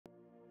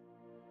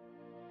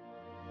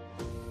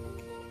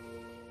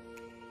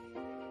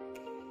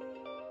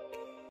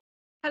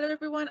Hello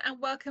everyone and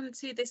welcome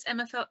to this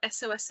MFL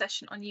SOS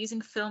session on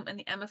using film in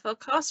the MFL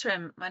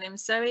classroom. My name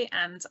is Zoe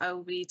and I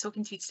will be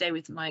talking to you today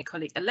with my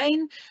colleague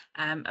Elaine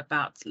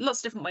about lots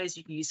of different ways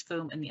you can use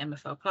film in the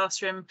MFL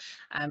classroom.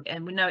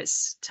 And we know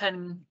it's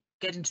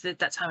getting to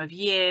that time of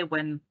year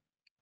when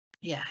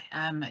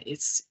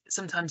it's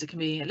sometimes it can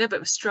be a little bit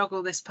of a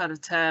struggle this part of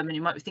term and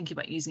you might be thinking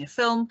about using a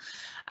film.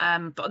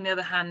 But on the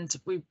other hand,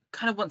 we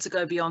kind of want to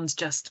go beyond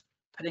just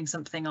putting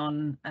something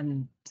on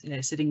and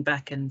sitting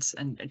back and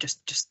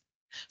just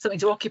something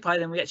to occupy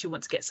them. We actually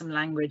want to get some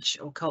language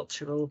or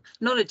cultural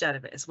knowledge out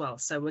of it as well.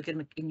 So we're going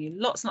to give you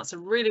lots and lots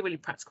of really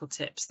practical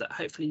tips that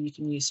hopefully you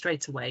can use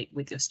straight away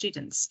with your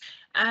students.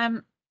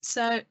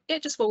 So yeah,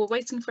 just while we're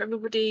waiting for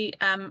everybody,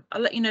 I'll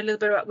let you know a little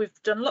bit about,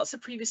 we've done lots of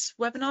previous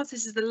webinars.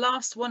 This is the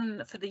last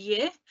one for the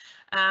year.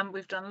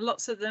 We've done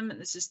lots of them and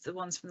this is the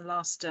ones from the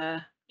last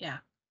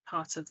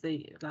part of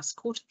the last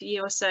quarter of the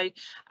year or so.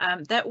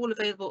 They're all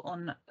available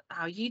on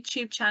our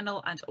YouTube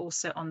channel and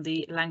also on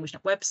the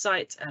LanguageNet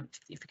website.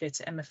 If you go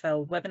to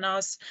MFL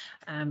webinars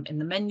in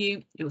the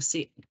menu, you'll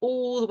see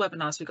all the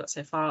webinars we've got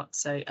so far.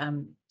 So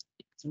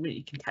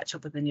you can catch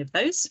up with any of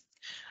those.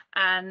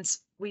 And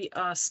we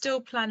are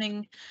still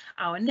planning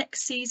our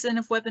next season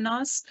of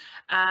webinars.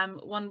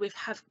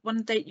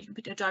 One date you can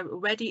put in your diary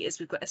already is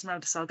we've got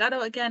Esmeralda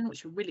Salgado again,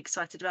 which we're really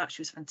excited about. She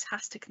was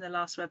fantastic in the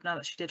last webinar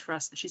that she did for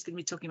us. And she's going to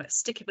be talking about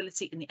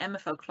stickability in the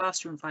MFL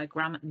classroom via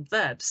grammar and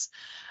verbs,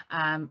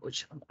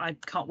 which I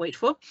can't wait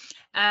for.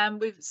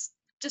 We've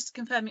just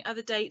confirming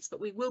other dates, but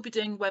we will be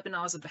doing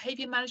webinars on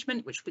behaviour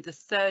management, which will be the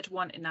third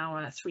one in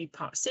our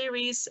 3-part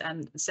series.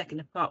 And the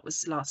second part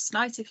was last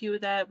night, if you were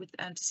there,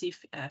 to see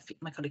if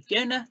my colleague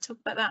Fiona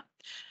talked about that.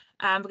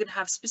 We're going to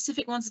have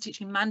specific ones for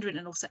teaching Mandarin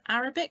and also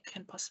Arabic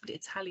and possibly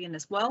Italian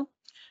as well.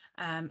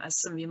 As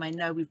some of you may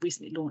know, we've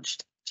recently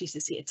launched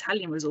GCSE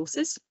Italian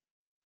resources,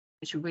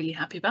 which we're really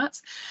happy about.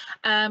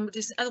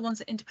 There's other ones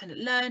are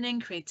independent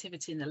learning,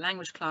 creativity in the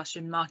language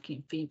classroom,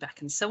 marking,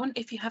 feedback, and so on.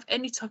 If you have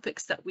any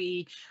topics that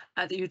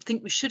that you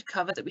think we should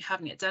cover that we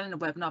haven't yet done in a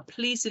webinar,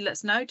 please do let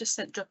us know. Just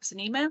drop us an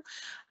email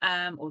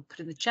or put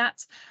in the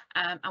chat,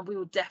 and we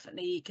will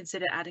definitely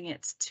consider adding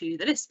it to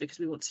the list because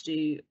we want to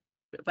do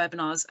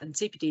webinars and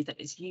CPD that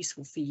is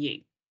useful for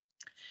you.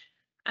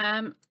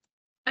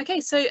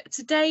 Okay, so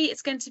today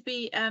it's going to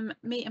be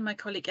me and my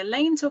colleague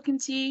Elaine talking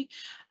to you.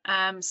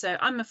 So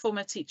I'm a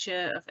former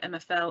teacher of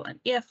MFL and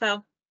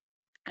EFL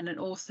and an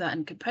author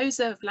and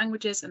composer of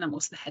languages, and I'm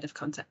also the head of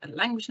content at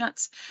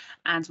LanguageNet.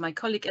 And my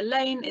colleague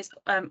Elaine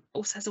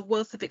also has a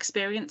wealth of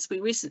experience.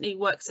 We recently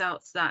worked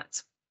out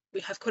that we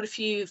have quite a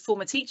few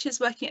former teachers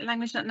working at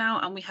LanguageNet now,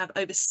 and we have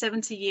over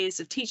 70 years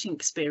of teaching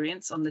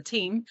experience on the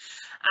team.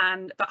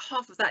 And about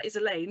half of that is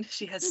Elaine.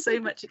 She has so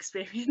much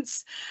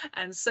experience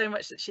and so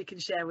much that she can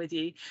share with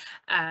you.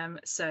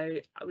 So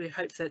we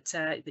hope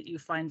that you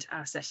find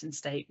our session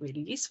today really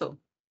useful.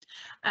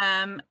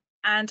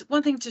 And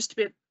one thing just to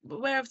be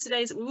aware of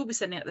today is that we will be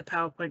sending out the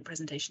PowerPoint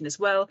presentation as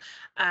well.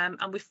 And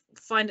we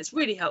find it's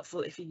really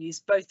helpful if you use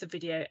both the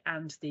video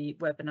and the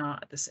webinar,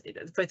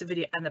 both the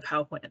video and the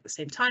PowerPoint at the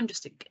same time,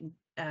 just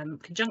in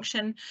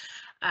conjunction.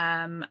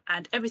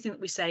 And everything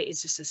that we say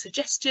is just a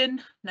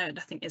suggestion. No,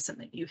 nothing is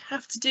something you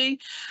have to do,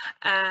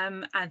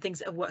 and things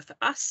that have worked for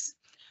us.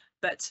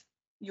 But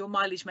your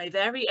mileage may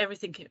vary,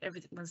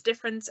 everyone's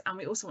different, and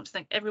we also want to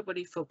thank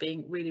everybody for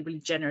being really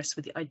generous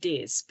with the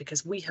ideas,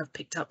 because we have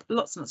picked up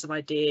lots and lots of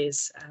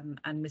ideas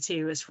and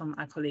materials from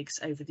our colleagues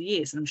over the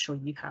years, and I'm sure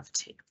you have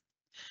too.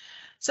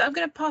 So I'm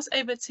going to pass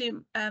over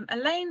to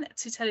Elaine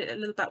to tell you a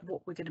little about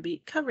what we're going to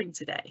be covering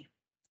today.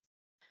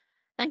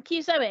 Thank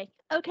you, Zoe.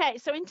 Okay,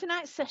 so in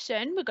tonight's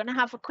session, we're going to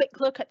have a quick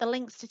look at the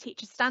links to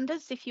teacher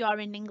standards if you are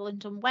in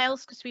England and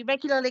Wales, because we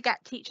regularly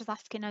get teachers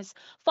asking us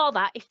for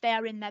that if they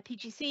are in their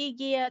PGCE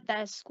year,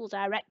 their school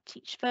direct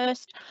Teach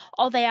First,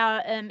 or they are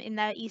in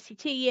their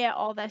ECT year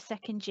or their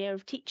second year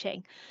of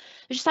teaching.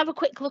 We'll just have a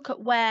quick look at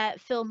where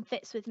film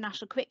fits with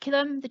national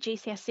curriculum, the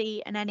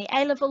GCSE and any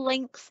A-level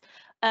links,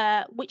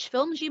 which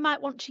films you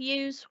might want to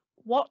use,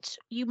 what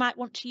you might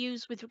want to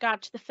use with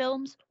regard to the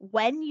films,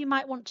 when you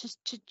might want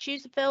to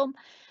choose a film,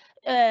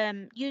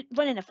 you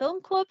running a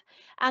film club,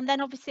 and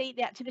then obviously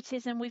the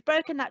activities. And we've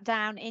broken that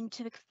down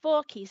into the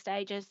 4 key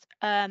stages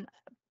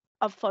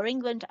for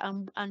England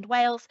and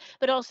Wales,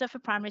 but also for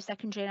primary,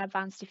 secondary and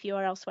advanced if you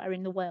are elsewhere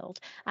in the world.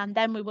 And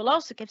then we will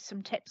also give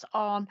some tips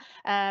on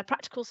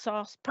practical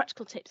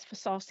tips for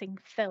sourcing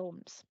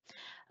films.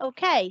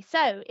 Okay,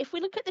 so if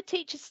we look at the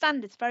teacher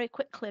standards very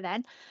quickly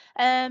then,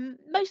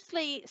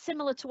 mostly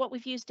similar to what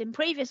we've used in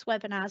previous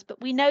webinars,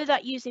 but we know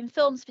that using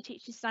films for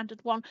teaching standard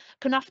 1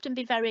 can often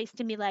be very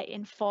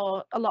stimulating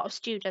for a lot of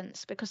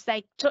students because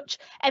they touch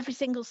every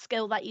single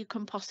skill that you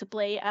can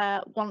possibly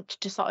want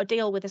to sort of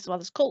deal with, as well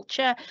as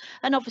culture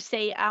and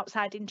obviously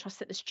outside interests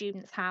that the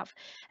students have.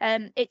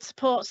 It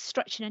supports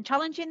stretching and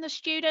challenging the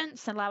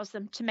students, allows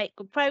them to make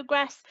good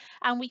progress,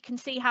 and we can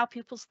see how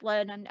pupils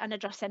learn and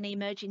address any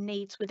emerging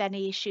needs with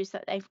any issues issues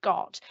that they've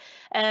got.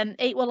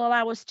 It will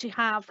allow us to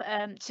have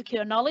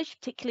secure knowledge,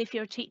 particularly if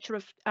you're a teacher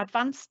of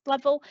advanced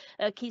level,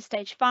 Key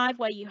Stage 5,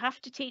 where you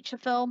have to teach a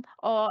film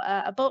or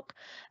a book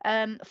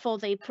for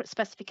the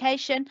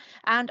specification.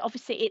 And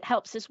obviously it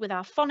helps us with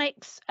our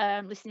phonics,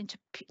 listening to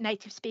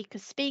native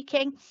speakers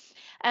speaking.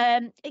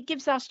 It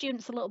gives our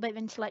students a little bit of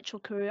intellectual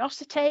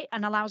curiosity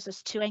and allows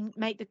us to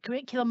make the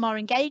curriculum more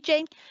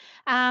engaging.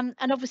 And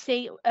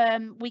obviously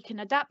we can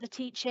adapt the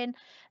teaching.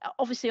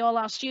 Obviously all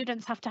our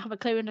students have to have a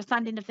clear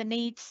understanding of the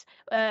needs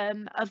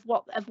of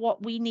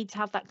what we need to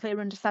have, that clear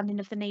understanding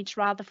of the needs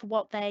rather for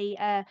what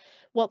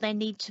they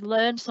need to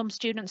learn. Some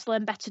students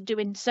learn better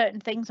doing certain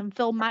things, and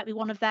film might be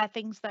one of their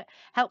things that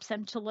helps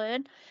them to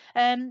learn.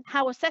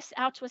 How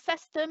to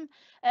assess them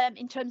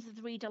in terms of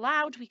the read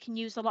aloud. We can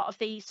use a lot of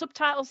the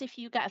subtitles if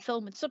you get a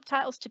film with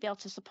subtitles to be able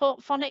to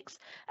support phonics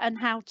and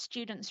how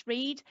students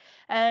read.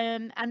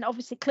 And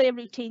obviously clear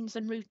routines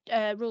and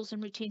rules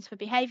and routines for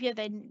behaviour.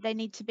 They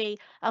need to be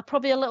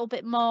probably a little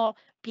bit more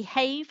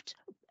behaved,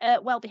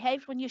 well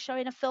behaved when you're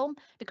showing a film,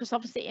 because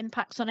obviously it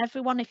impacts on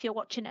everyone if you're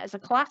watching it as a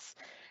class.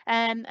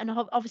 And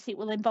obviously it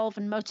will involve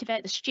and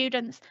motivate the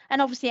students,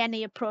 and obviously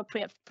any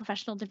appropriate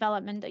professional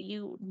development that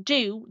you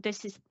do,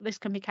 this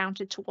can be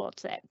counted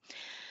towards it.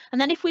 And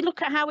then if we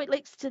look at how it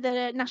links to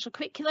the national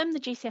curriculum, the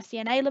GCSE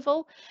and A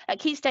level, at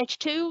Key Stage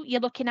 2,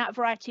 you're looking at a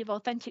variety of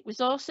authentic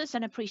resources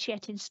and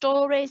appreciating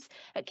stories.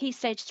 At Key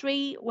Stage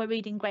 3, we're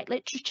reading great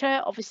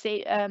literature.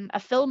 Obviously, a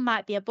film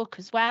might be a book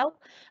as well.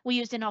 We're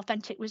using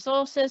authentic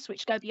resources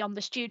which go beyond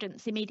the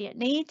students' immediate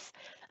needs.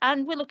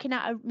 And we're looking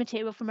at a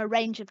material from a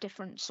range of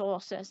different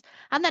sources.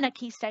 And then at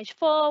Key Stage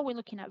 4, we're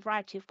looking at a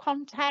variety of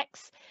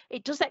contexts.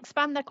 It does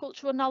expand their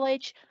cultural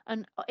knowledge,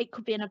 and it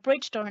could be an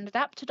abridged or an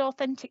adapted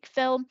authentic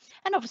film,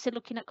 and obviously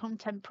looking at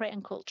contemporary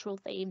and cultural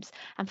themes.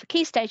 And for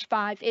Key Stage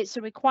 5, it's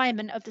a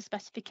requirement of the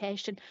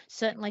specification,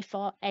 certainly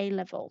for A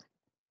level.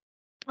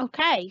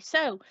 Okay,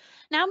 so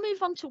now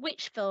move on to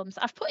which films.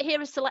 I've put here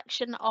a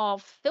selection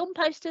of film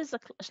posters, a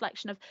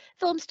selection of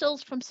film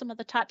stills from some of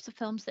the types of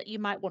films that you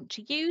might want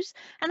to use.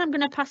 And I'm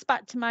going to pass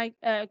back to my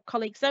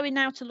colleague Zoe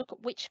now to look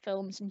at which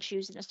films and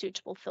choosing a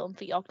suitable film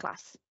for your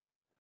class.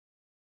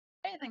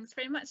 Okay, thanks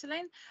very much,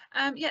 Elaine.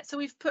 Yeah, so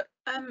we've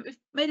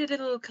made a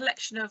little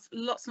collection of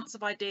lots and lots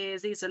of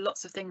ideas. These are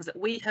lots of things that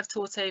we have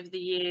taught over the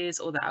years,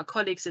 or that our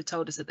colleagues have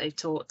told us that they've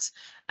taught.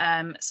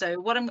 So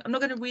what I'm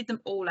not going to read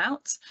them all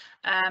out,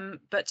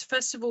 but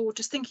first of all,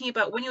 just thinking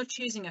about when you're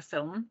choosing a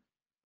film,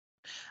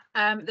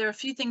 there are a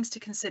few things to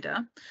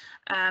consider.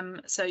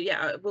 So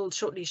yeah, I will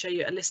shortly show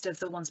you a list of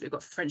the ones we've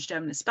got for French,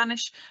 German and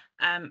Spanish.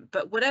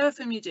 But whatever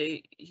film you do,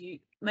 you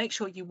make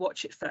sure you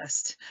watch it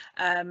first.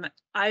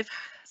 I've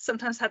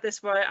sometimes had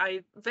this where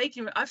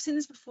I've seen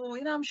this before,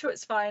 you know, I'm sure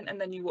it's fine, and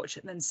then you watch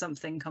it and then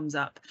something comes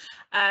up.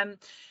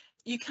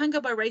 You can go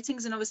by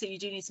ratings, and obviously you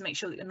do need to make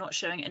sure that you're not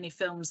showing any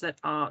films that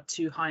are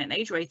too high in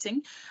age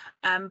rating.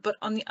 But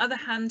on the other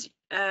hand,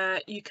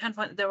 you can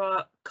find that there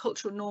are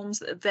cultural norms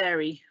that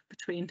vary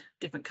between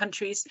different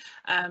countries.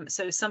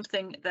 So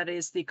something that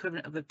is the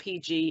equivalent of a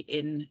PG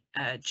in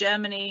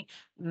Germany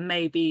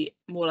may be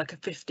more like a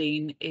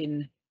 15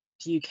 in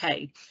the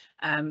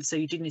UK. So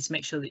you do need to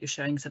make sure that you're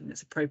showing something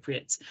that's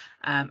appropriate.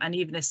 And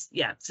even this,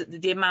 yeah, so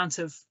the amount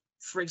of,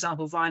 for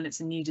example, violence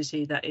and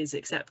nudity that is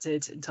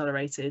accepted and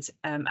tolerated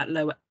at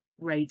lower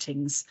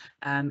ratings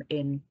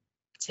in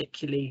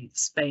particularly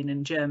Spain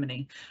and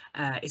Germany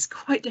is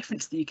quite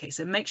different to the UK.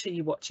 So make sure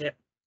you watch it.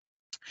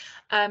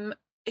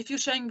 If you're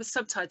showing the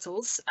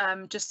subtitles,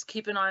 just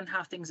keep an eye on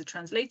how things are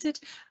translated.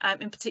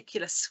 In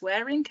particular,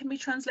 swearing can be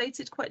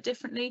translated quite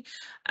differently.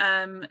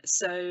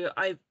 So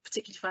I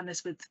particularly find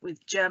this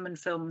with German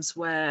films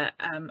where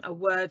a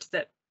word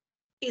that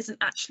isn't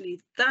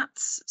actually that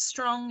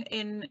strong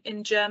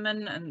in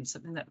German, and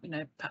something that, you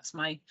know, perhaps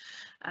my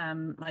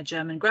my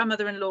German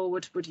grandmother-in-law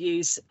would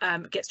use,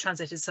 gets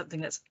translated as something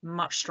that's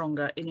much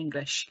stronger in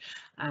English.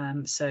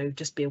 So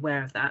just be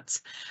aware of that,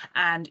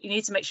 and you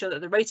need to make sure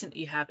that the rating that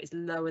you have is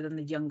lower than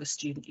the youngest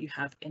student you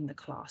have in the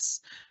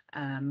class.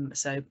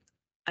 So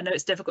I know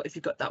it's difficult if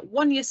you've got that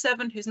one year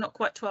 7 who's not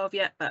quite 12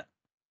 yet, but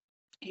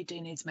you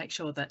do need to make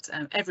sure that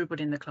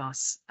everybody in the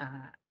class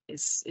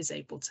is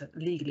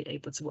legally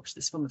able to watch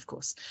this film, of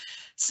course.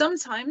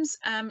 Sometimes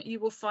you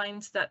will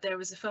find that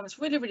there is a film that's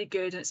really, really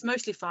good and it's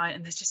mostly fine,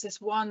 and there's just this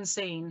one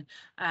scene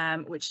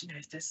which, you know,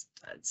 if there's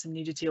some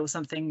nudity or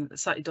something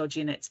slightly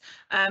dodgy in it.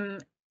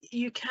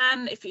 You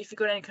can, if you've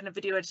got any kind of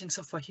video editing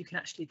software, you can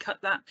actually cut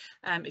that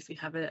if you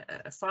have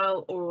a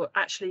file, or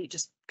actually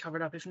just cover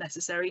it up if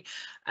necessary.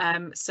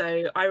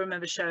 So I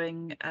remember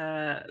showing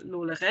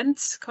Lola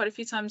Rent quite a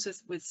few times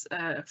with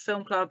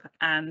Film Club,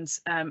 and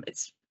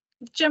it's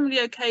generally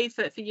okay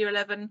for year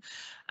 11,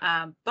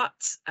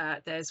 but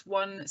there's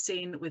one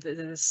scene with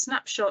a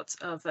snapshot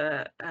of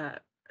a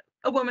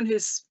woman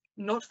who's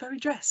not very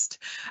dressed.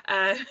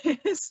 So,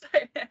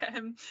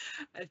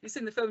 if you've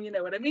seen the film, you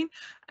know what I mean,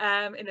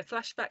 in a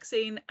flashback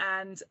scene.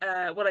 And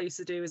what I used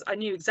to do is, I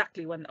knew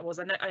exactly when it was.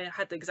 I know I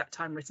had the exact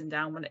time written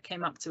down when it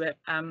came up to it.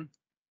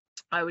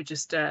 I would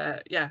just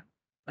yeah,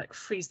 like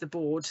freeze the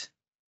board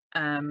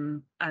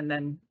and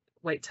then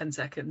wait 10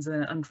 seconds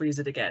and then unfreeze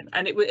it again.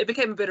 And it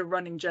became a bit of a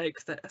running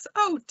joke that,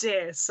 oh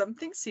dear,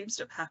 something seems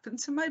to have happened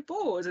to my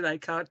board and I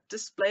can't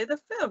display the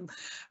film.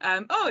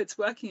 Oh, it's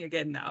working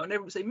again now. And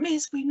everyone would say,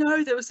 Miss, we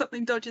know there was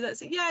something dodgy.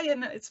 That's it. Yeah,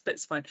 no,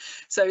 it's fine.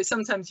 So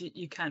sometimes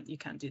you can't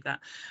do that,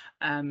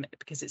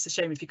 because it's a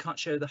shame if you can't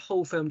show the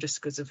whole film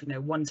just because of,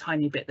 one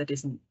tiny bit that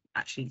isn't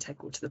actually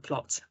integral to the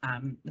plot.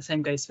 The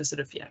same goes for sort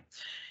of,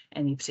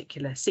 any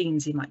particular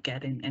scenes you might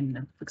get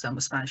in for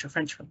example, Spanish or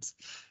French films.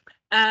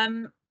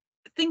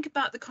 Think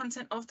about the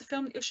content of the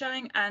film that you're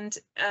showing, and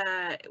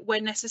where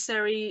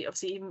necessary,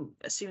 obviously, even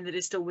assuming that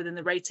it's still within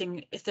the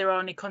rating, if there are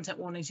any content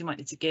warnings you might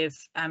need to give,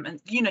 and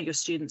your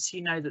students,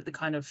 that the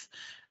kind of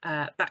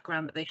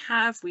background that they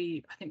have,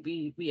 I think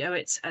we owe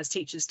it as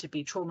teachers to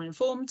be trauma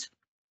informed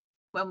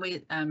when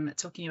we're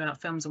talking about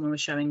films and when we're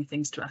showing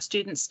things to our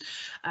students.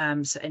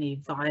 So any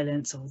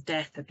violence or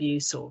death,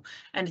 abuse, or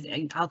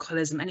anything,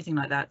 alcoholism, anything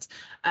like that,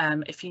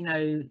 if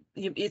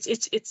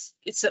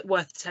it's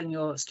worth telling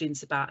your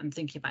students about, and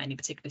thinking about any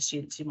particular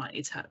students you might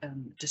need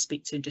to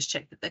speak to and just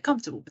check that they're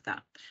comfortable with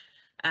that,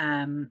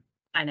 and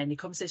any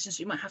conversations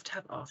you might have to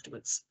have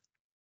afterwards.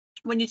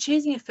 When you're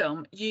choosing a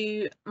film,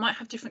 you might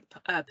have different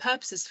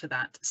purposes for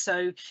that.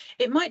 So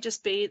it might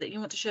just be that you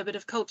want to show a bit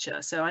of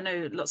culture. So I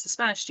know lots of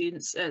Spanish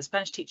students,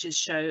 Spanish teachers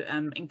show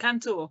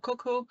Encanto or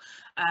Coco.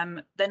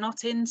 They're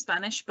not in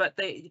Spanish, but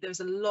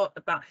there's a lot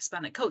about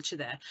Hispanic culture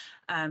there.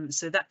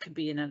 So that could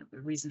be a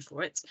reason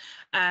for it.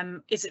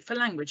 Is it for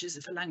language? Is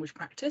it for language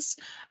practice?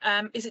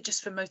 Is it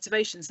just for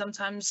motivation?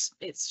 Sometimes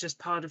it's just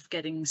part of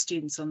getting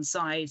students on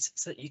side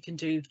so that you can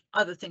do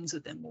other things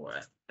with them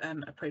more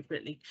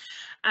appropriately.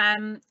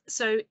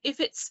 So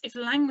if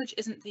language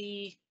isn't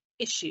the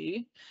issue,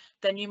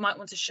 then you might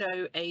want to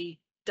show a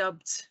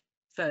dubbed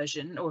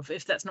version, or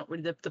if that's not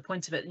really the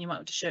point of it, then you might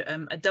want to show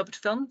a dubbed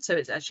film. So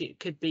it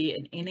could be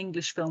an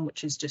English film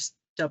which is just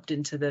dubbed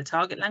into the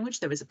target language.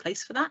 There is a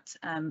place for that,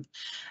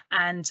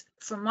 and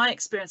from my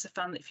experience, I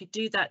found that if you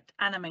do that,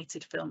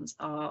 animated films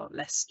are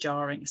less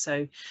jarring.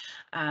 So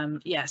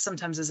yeah,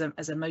 sometimes as a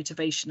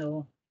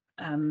motivational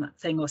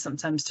thing, or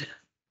sometimes to,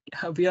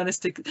 I'll be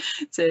honest,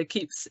 to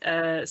keep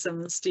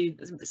some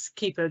students,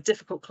 keep a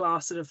difficult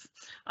class sort of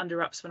under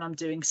wraps when I'm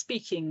doing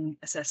speaking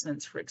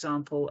assessments, for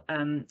example.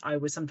 I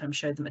would sometimes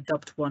show them a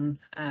dubbed one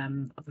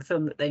of a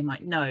film that they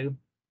might know,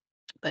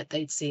 but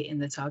they'd see it in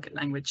the target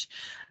language.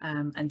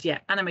 And yeah,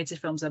 animated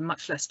films are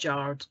much less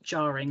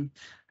jarring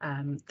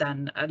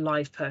than a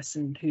live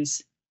person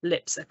whose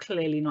lips are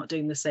clearly not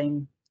doing the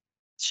same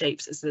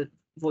shapes as the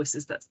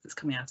voices that's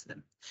coming out of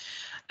them.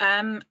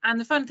 And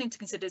the final thing to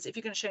consider is if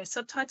you're going to show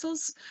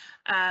subtitles,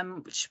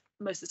 which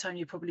most of the time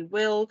you probably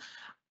will,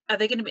 are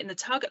they going to be in the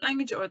target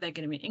language or are they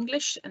going to be in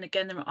English? And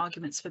again, there are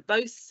arguments for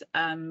both.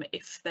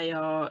 If they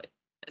are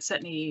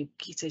certainly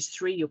Key Stage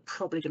 3, you're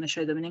probably going to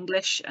show them in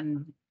English,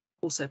 and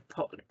also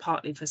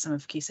partly for some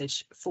of Key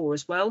Stage 4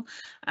 as well.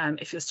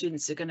 If your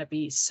students are going to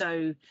be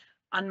so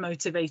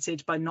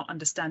unmotivated by not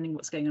understanding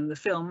what's going on in the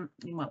film,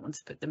 you might want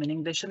to put them in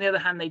English. On the other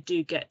hand, they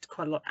do get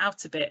quite a lot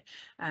out of it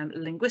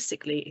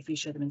linguistically if you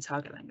show them in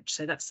target language.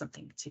 So that's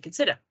something to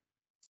consider.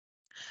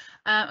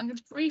 I'm going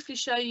to briefly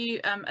show you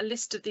a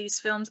list of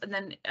these films, and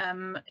then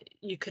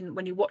you can,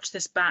 when you watch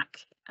this back,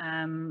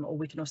 or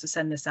we can also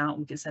send this out, and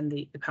we can send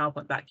the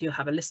PowerPoint back, you'll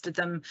have a list of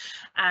them.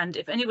 And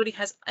if anybody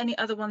has any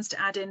other ones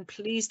to add in,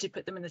 please do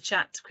put them in the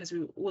chat, because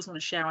we always want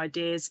to share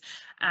ideas.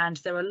 And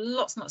there are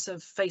lots and lots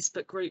of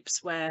Facebook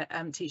groups where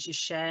teachers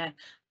share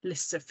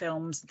lists of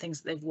films and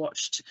things that they've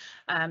watched.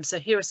 So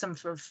here are some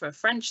for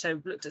French. So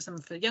we've looked at some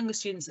for younger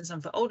students and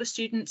some for older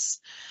students.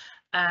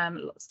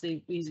 Lots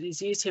of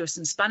these used. Here are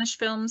some Spanish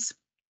films.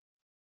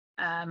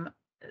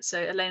 So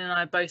Elaine and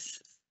I are both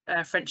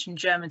French and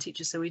German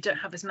teachers, so we don't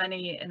have as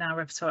many in our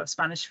repertoire of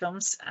Spanish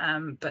films,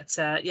 but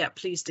yeah,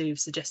 please do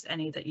suggest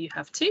any that you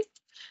have too,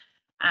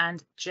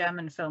 and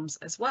German films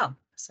as well.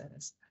 So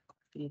there's a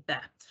few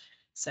there.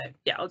 So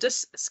yeah, I'll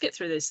just skip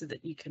through those so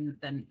that you can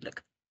then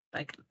look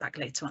back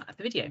later on at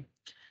the video.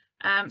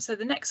 So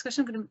the next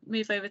question, I'm going to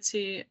move over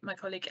to my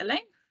colleague Elaine.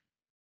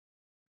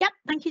 Yep,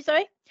 thank you,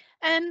 Zoe.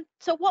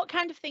 So what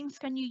kind of things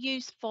can you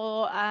use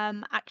for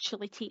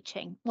actually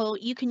teaching? Well,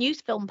 you can use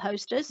film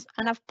posters,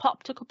 and I've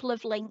popped a couple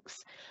of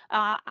links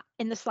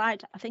in the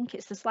slide. I think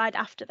it's the slide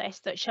after this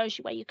that shows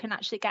you where you can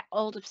actually get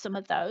hold of some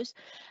of those.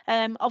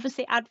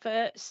 Obviously,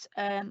 adverts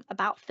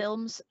about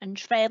films and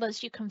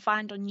trailers you can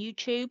find on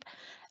YouTube.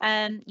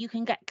 You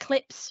can get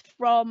clips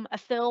from a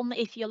film.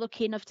 If you're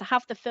lucky enough to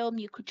have the film,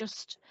 you could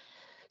just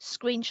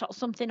screenshot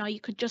something, or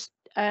you could just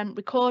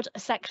record a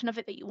section of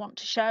it that you want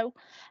to show.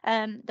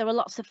 There are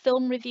lots of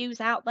film reviews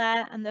out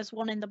there, and there's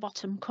one in the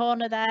bottom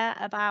corner there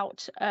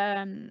about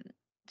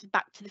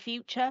Back to the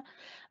Future.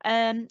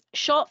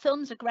 Short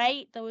films are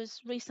great. There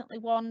was recently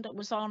one that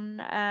was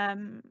on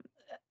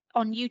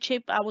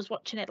YouTube. I was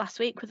watching it last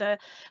week with a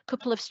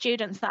couple of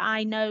students that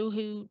I know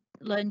who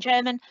learn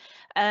German,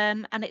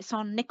 and it's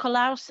on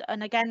Nikolaus,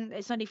 and again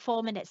it's only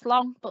 4 minutes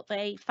long, but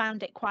they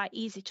found it quite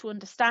easy to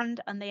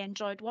understand and they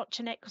enjoyed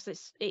watching it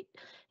because it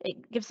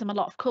gives them a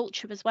lot of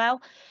culture as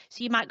well.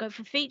 So you might go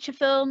for feature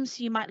films,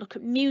 you might look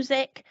at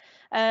music.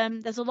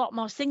 There's a lot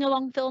more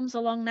sing-along films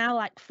along now,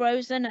 like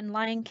Frozen and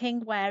Lion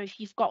King, where if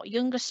you've got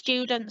younger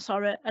students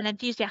or an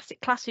enthusiastic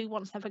class who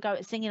wants to have a go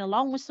at singing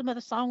along with some of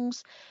the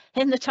songs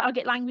in the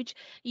target language,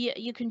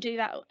 you can do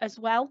that as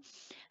well.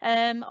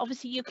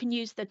 Obviously you can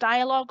use the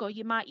dialogue, or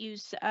you might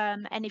use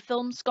any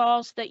film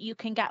scores that you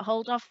can get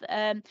hold of.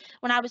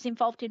 When I was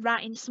involved in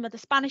writing some of the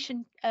Spanish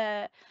and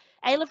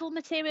A-level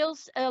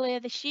materials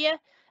earlier this year,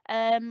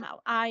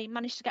 I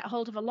managed to get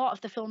hold of a lot of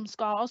the film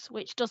scores,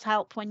 which does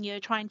help when you're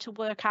trying to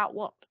work out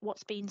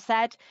what's being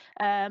said,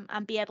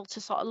 and be able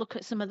to sort of look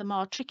at some of the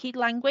more tricky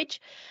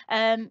language.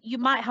 You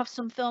might have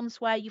some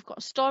films where you've got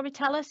a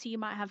storyteller, so you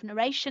might have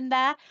narration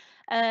there.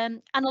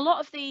 And a lot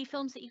of the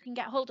films that you can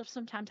get hold of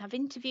sometimes have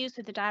interviews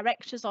with the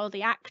directors or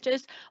the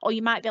actors, or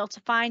you might be able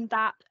to find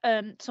that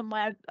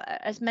somewhere.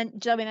 As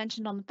Zoe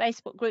mentioned on the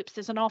Facebook groups,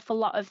 there's an awful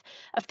lot of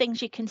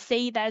things you can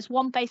see. There's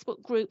one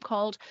Facebook group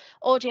called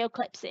Audio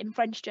Clips in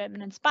French,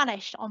 German and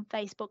Spanish on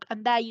Facebook,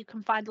 and there you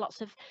can find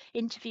lots of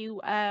interview,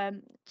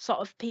 sort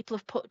of people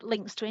have put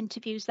links to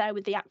interviews there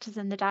with the actors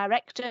and the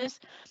directors.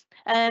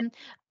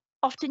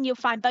 Often you'll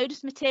find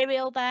bonus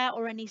material there,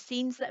 or any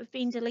scenes that have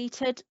been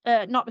deleted,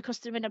 not because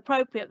they're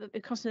inappropriate, but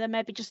because they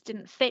maybe just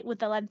didn't fit with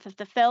the length of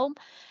the film.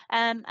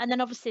 And then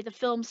obviously the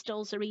film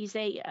stills are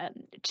easy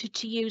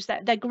to use.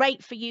 They're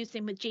great for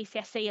using with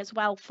GCSE as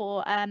well,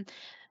 for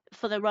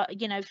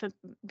the for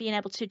being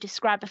able to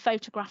describe a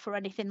photograph or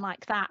anything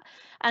like that.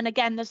 And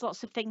again, there's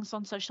lots of things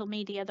on social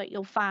media that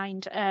you'll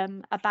find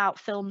about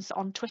films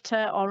on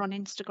Twitter or on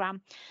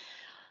Instagram.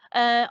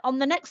 On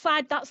the next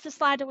slide, that's the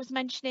slide I was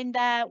mentioning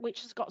there,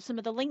 which has got some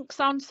of the links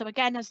on. So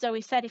again, as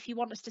Zoe said, if you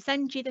want us to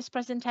send you this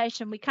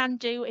presentation, we can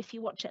do. If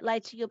you watch it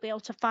later, you'll be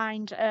able to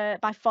find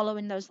by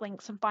following those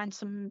links and find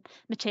some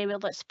material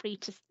that's free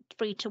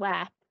to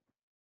air.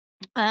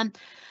 And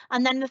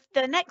then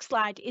the next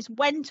slide is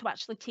when to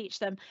actually teach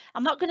them.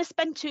 I'm not going to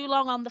spend too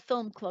long on the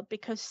film club,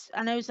 because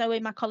I know Zoe,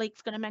 my colleague,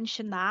 is going to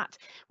mention that.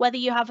 Whether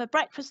you have a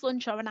breakfast,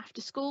 lunch or an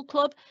after school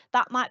club,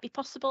 that might be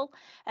possible.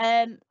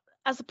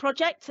 As a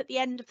project at the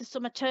end of the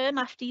summer term,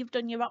 after you've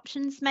done your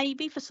options,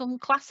 maybe for some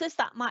classes,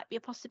 that might be a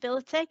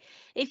possibility.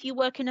 If you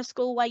work in a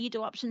school where you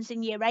do options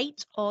in year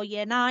 8 or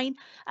year 9,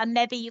 and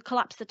maybe you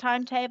collapse the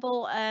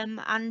timetable,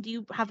 and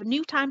you have a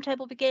new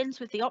timetable begins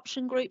with the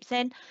option groups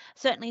in.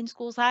 Certainly in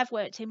schools I've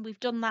worked in, we've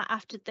done that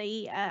after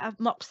the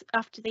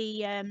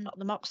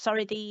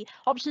the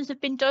options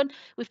have been done.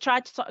 We've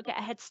tried to sort of get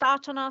a head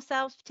start on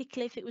ourselves,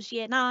 particularly if it was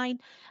year 9,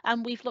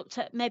 and we've looked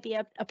at maybe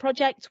a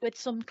project with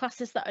some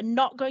classes that are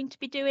not going to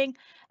be doing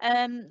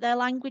their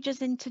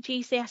languages into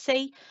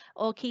GCSE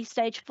or Key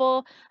Stage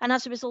 4, and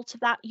as a result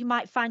of that, you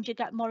might find you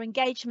get more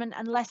engagement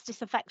and less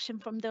disaffection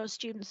from those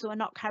students who are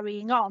not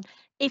carrying on.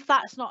 If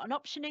that's not an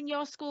option in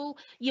your school,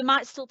 you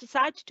might still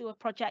decide to do a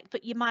project,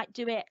 but you might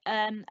do it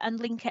and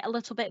link it a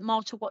little bit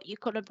more to what you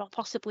could have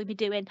possibly be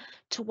doing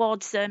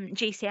towards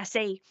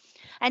GCSE.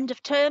 End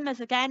of term,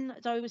 as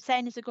I was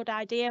saying, is a good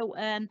idea,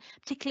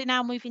 particularly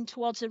now moving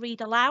towards a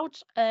read aloud.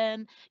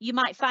 You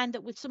might find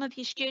that with some of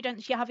your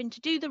students, you're having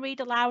to do the read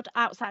aloud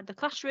outside the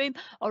classroom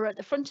or at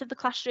the front of the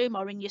classroom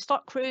or in your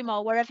stock room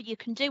or wherever you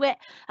can do it,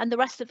 and the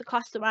rest of the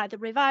class are either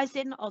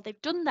revising or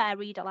they've done their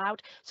read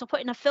aloud, so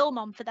putting a film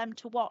on for them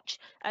to watch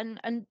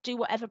and do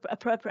whatever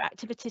appropriate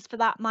activities for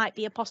that might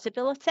be a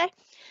possibility.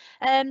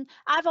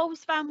 I've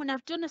always found when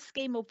I've done a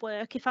scheme of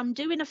work, if I'm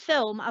doing a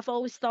film, I've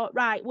always thought,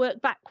 right, work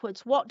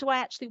backwards. What do I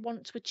actually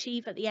want to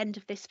achieve at the end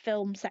of this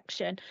film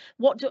section?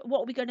 What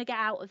are we going to get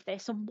out of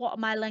this, and what are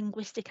my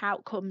linguistic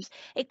outcomes?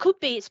 It could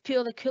be it's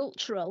purely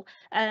cultural,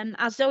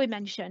 as Zoe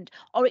mentioned,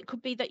 or it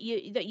could be that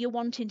you're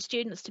wanting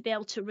students to be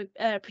able to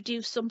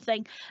produce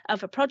something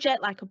of a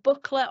project, like a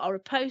booklet or a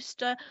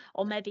poster,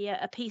 or maybe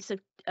a piece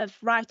of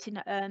writing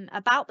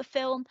about the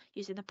film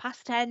using the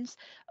past tense.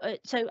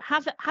 So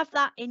have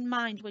that in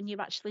mind when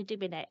you're actually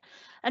doing it.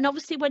 And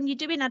obviously when you're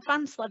doing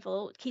advanced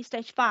level, Key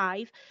Stage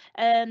 5,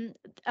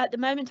 at the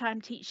moment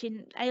I'm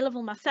teaching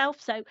A-level myself,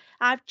 so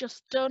I've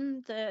just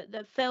done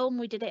the film.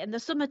 We did it in the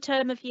summer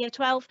term of year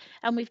 12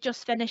 and we've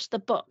just finished the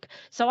book,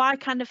 so I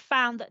kind of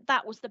found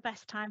that was the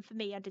best time for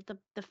me. I did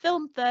the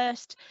film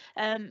first.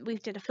 We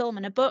did a film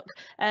and a book,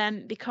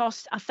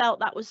 because I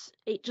felt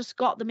it just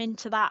got them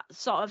into that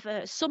sort of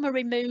a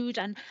summery mood,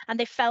 and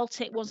they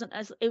felt it was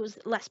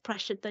less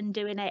pressured than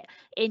doing it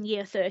in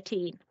year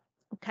 13.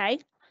 Okay,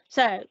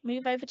 so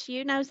move over to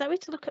you now, Zoe,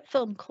 to look at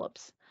film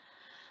clubs.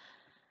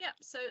 Yeah,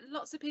 so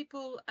lots of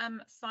people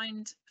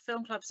find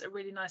film clubs a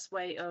really nice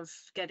way of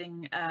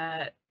getting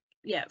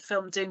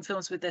doing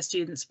films with their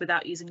students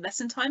without using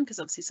lesson time, because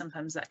obviously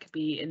sometimes that could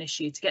be an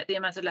issue to get the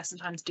amount of lesson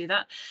time to do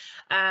that.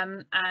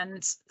 And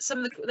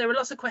there are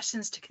lots of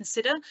questions to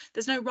consider.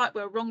 There's no right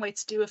or wrong way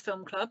to do a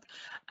film club,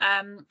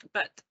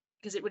 but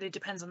because it really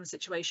depends on the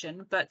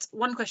situation. But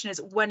one question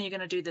is, when are you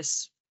going to do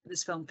this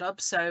this film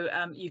club. So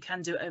you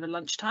can do it over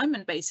lunchtime,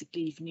 and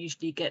basically you can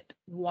usually get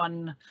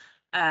one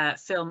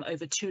film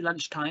over 2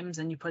 lunchtimes,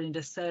 and you put in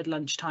a third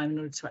lunchtime in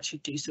order to actually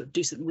do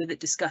something with it,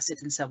 discuss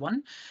it and so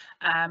on,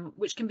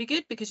 which can be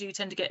good because you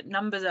tend to get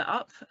numbers are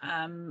up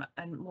and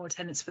more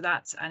attendance for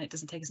that, and it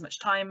doesn't take as much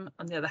time.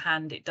 On the other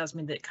hand, it does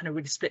mean that it kind of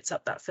really splits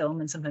up that film,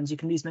 and sometimes you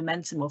can lose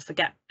momentum or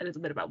forget a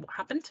little bit about what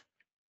happened.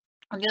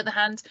 On the other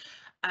hand,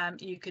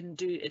 you can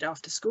do it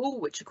after school,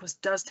 which of course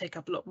does take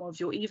up a lot more of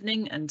your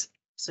evening, and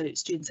so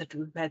students have to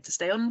be prepared to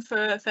stay on for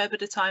a fair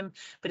bit of time,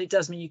 but it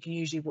does mean you can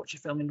usually watch a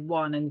film in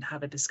one and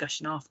have a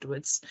discussion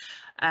afterwards.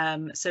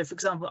 So for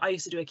example, I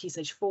used to do a Key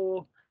Stage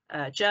 4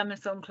 German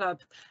film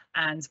club,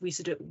 and we used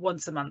to do it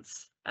once a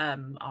month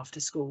after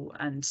school,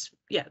 and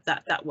yeah,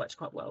 that worked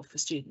quite well for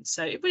students.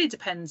 So it really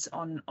depends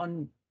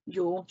on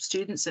your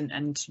students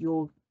and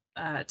your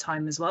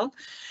time as well.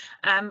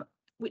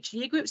 Which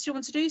year groups do you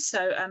want to do?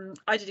 So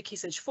I did a Key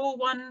Stage 4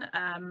 one,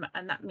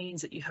 and that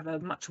means that you have a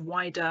much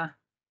wider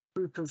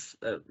group of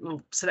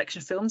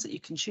selection of films that you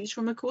can choose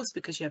from, of course,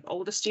 because you have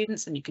older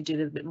students and you can do a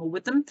little bit more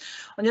with them.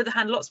 On the other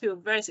hand, lots of people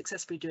very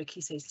successfully do a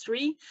Key Stage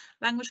 3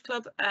 language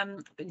club,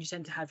 and you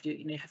tend to have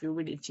your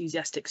really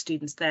enthusiastic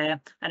students there,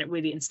 and it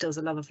really instills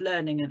a love of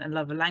learning and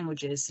love of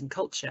languages and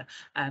culture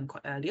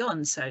quite early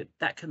on, so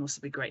that can also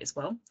be great as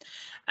well.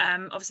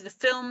 Obviously, the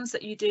films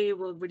that you do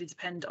will really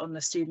depend on the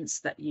students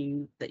that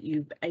you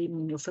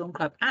aim your film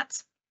club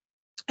at.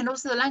 And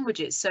also the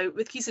languages. So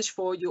with Key Stage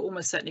 4, you're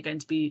almost certainly going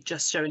to be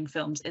just showing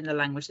films in the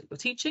language that you're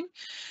teaching,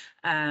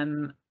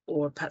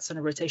 or perhaps on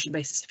a rotation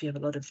basis if you have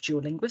a lot of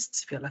dual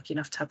linguists, if you're lucky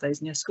enough to have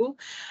those in your school.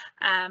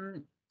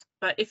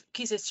 But if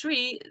Key Stage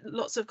 3,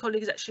 lots of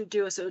colleagues actually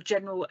do a sort of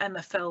general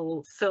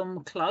MFL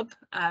film club,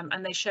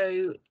 and they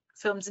show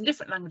films in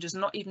different languages,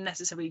 not even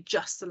necessarily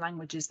just the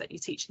languages that you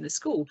teach in the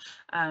school,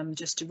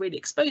 just to really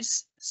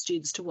expose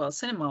students to world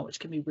cinema, which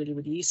can be really,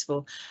 really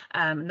useful.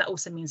 And that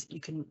also means that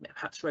you can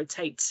perhaps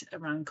rotate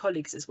around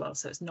colleagues as well.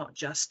 So it's not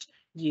just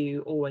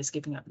you always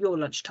giving up your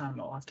lunchtime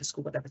or after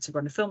school, whatever, to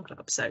run a film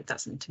club. So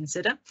that's something to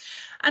consider.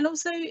 And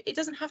also, it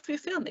doesn't have to be a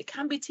film, it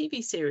can be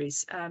TV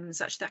series.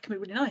 So actually that can be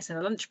really nice. In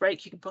a lunch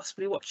break, you can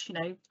possibly watch,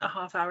 a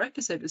half-hour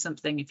episode of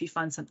something if you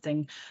find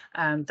something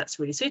that's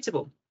really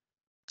suitable.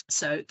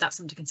 So that's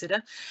something to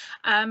consider.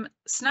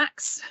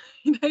 Snacks,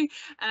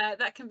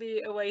 that can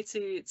be a way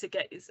to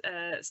get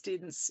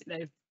students,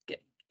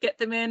 get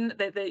them in.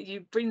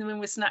 You bring them in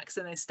with snacks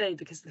and they stay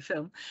because of the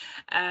film.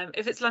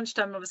 If it's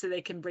lunchtime, obviously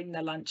they can bring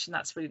their lunch, and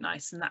that's really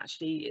nice. And that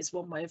actually is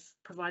one way of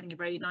providing a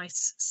very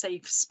nice,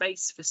 safe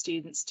space for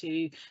students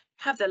to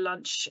have their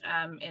lunch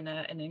in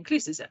an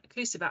inclusive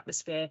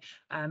atmosphere,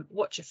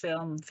 watch a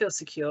film, feel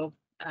secure.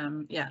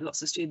 Yeah,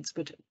 lots of students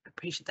would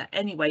appreciate that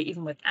anyway,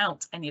 even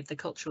without any of the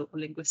cultural or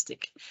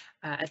linguistic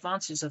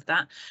advantages of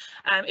that.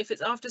 If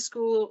it's after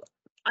school,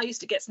 I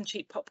used to get some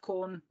cheap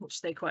popcorn,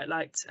 which they quite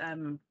liked,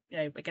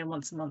 again,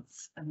 once a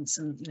month, and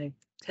some,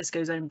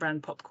 Tesco's own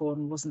brand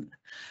popcorn wasn't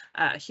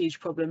a huge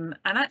problem.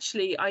 And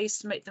actually, I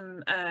used to make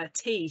them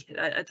tea.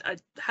 I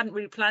hadn't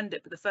really planned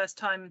it, but the first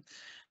time,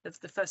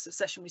 the first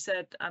session, we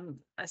said,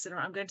 I said,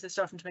 I'm going to the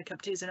staff room to make a cup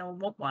of tea. Does anyone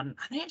want one? And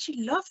they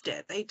actually loved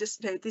it. They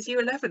just, these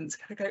year 11s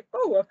kind of go,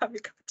 oh, I'm having a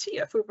cup of tea.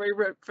 I feel very,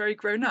 very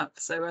grown up.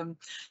 So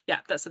yeah,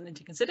 that's something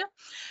to consider.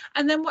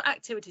 And then what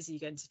activities are you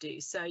going to do?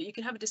 So you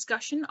can have a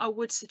discussion. I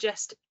would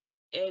suggest,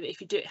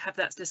 if you do have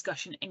that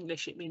discussion in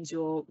English, it means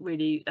you're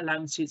really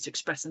allowing students to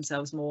express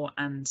themselves more,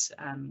 and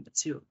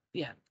you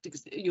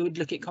would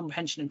look at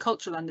comprehension and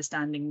cultural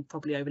understanding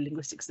probably over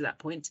linguistics at that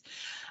point.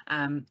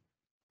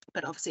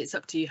 But obviously it's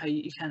up to you how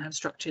you can have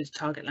structured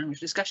target language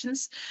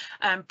discussions.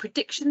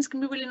 Predictions can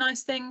be really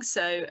nice things.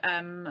 So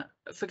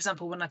for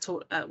example,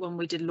 when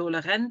we did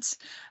Lola Rent,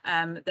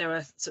 there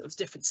are sort of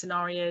different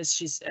scenarios.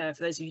 She's for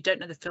those of you who don't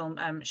know the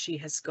film, she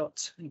has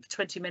got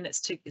 20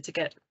 minutes to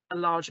get a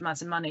large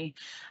amount of money.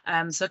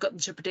 So I got them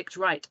to predict,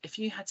 right, if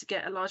you had to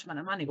get a large amount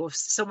of money, or if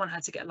someone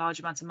had to get a large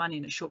amount of money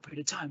in a short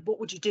period of time, what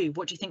would you do?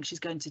 What do you think she's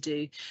going to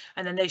do?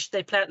 And then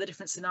they play out the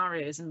different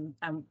scenarios, and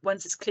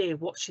once it's clear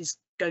what she's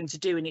going to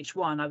do in each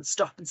one, I would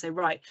stop and say,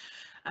 right,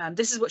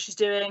 this is what she's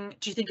doing.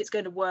 Do you think it's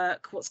going to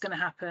work? What's going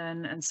to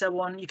happen? And so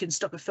on. You can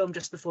stop a film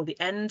just before the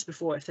end,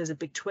 if there's a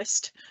big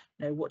twist,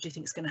 what do you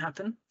think is going to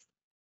happen?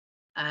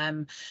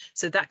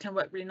 So that can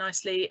work really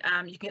nicely.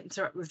 You can get them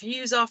to write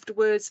reviews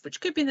afterwards,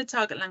 which could be in the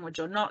target language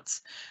or not.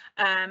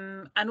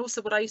 And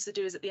also what I used to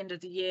do is at the end of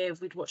the year,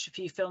 we'd watch a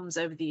few films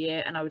over the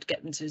year, and I would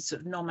get them to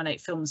sort of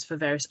nominate films for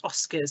various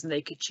Oscars, and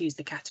they could choose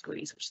the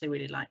categories which they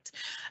really liked.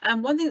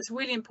 One thing that's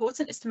really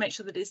important is to make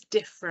sure that it's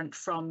different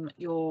from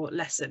your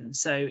lesson.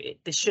 So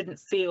this shouldn't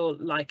feel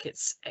like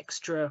it's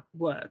extra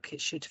work.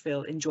 It should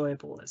feel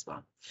enjoyable as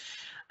well.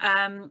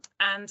 And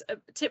a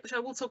tip which I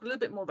will talk a little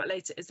bit more about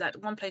later is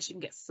that one place you can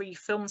get free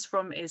films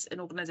from is an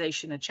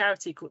organisation, a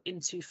charity called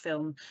Into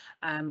Film,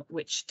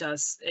 which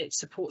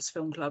supports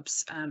film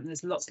clubs.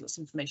 There's lots of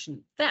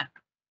information there.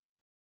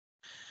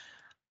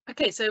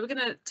 Okay, so we're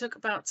going to talk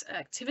about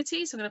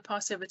activities. I'm going to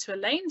pass over to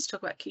Elaine to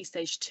talk about Key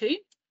Stage 2.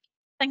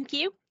 Thank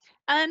you.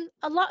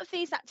 A lot of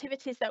these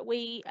activities that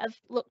we have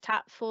looked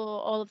at for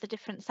all of the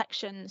different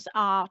sections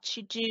are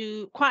to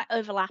do quite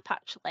overlap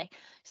actually.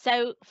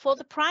 So for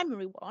the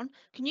primary one,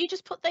 can you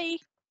just put the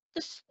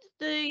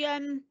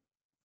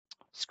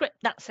script?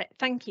 That's it.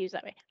 Thank you, Zoe.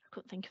 I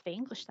couldn't think of the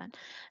English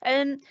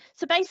then.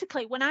 So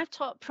basically, when I've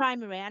taught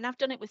primary, and I've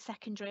done it with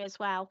secondary as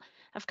well,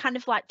 I've kind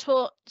of like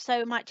taught, so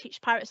I might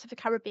teach Pirates of the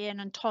Caribbean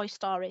and Toy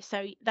Story.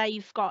 So there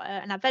you've got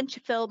an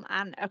adventure film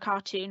and a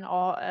cartoon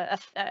or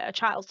a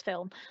child's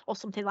film or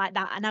something like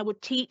that. And I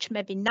would teach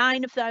maybe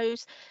 9 of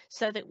those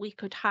so that we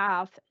could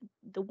have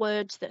the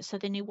words that, so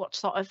they knew what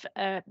sort of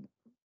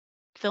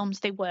films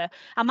they were.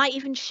 I might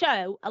even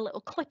show a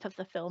little clip of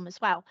the film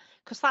as well,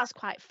 because that's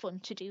quite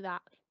fun to do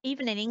that,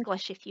 even in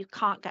English if you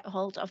can't get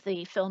hold of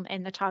the film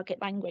in the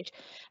target language.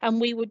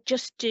 And we would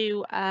just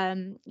do,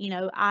 you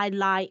know, I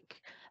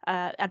like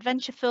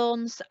adventure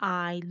films,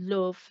 I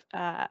love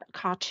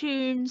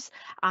cartoons,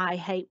 I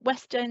hate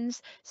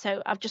westerns.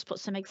 So I've just put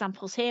some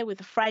examples here with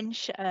the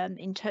French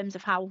in terms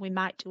of how we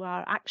might do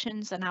our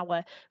actions and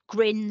our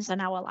grins and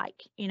our,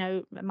 like, you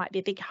know, it might be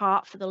a big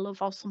heart for the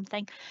love or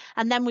something.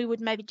 And then we would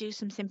maybe do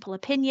some simple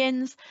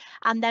opinions,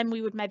 and then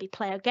we would maybe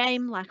play a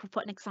game. Like I've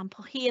put an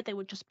example here, they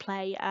would just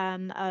play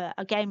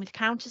a game with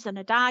counters and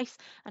a dice,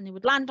 and they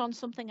would land on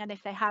something, and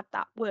if they had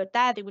that word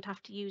there, they would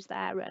have to use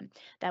their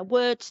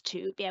words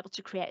to be able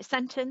to create a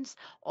sentence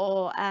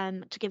or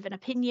to give an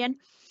opinion.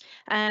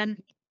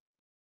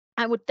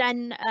 I would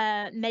then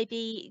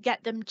maybe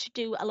get them to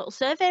do a little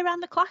survey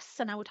around the class,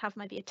 and I would have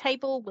maybe a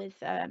table with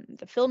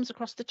the films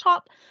across the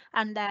top,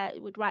 and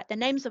it would write the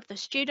names of the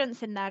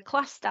students in their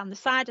class down the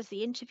side as they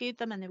interviewed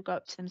them, and they would go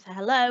up to them and say,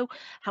 hello,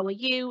 how are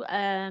you?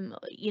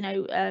 You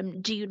know,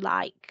 do you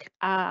like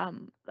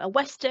a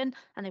Western?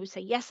 And they would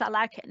say, yes, I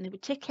like it, and they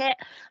would tick it,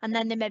 and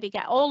then they maybe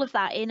get all of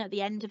that in at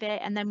the end of it,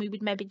 and then we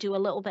would maybe do a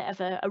little bit of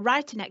a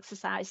writing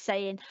exercise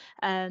saying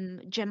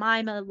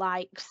Jemima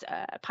likes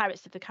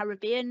Pirates of the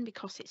Caribbean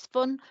because it's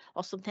fun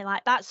or something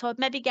like that. So I'd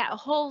maybe get a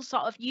whole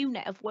sort of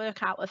unit of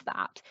work out of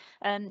that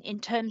in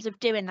terms of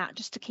doing that,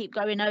 just to keep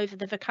going over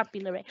the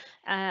vocabulary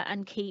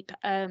and keep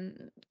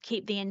the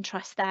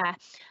interest there.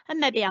 And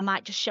maybe I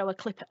might just show a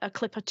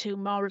clip or 2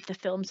 more of the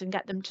films and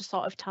get them to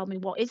sort of tell me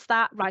what is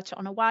that, write it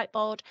on a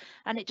whiteboard,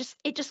 and it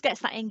just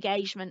gets that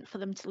engagement for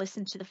them to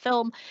listen to the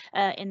film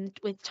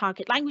with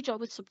target language or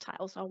with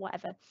subtitles or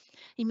whatever.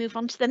 You move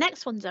on to the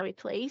next one, Zoe,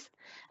 please.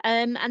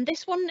 And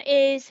this one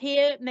is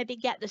here, maybe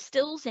get the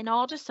stills in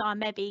order. So I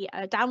maybe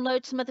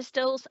download some of the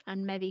stills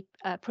and maybe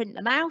print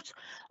them out,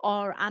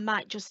 or I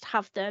might just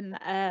have them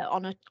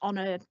on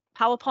a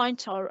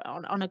PowerPoint or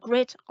on a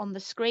grid on the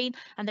screen,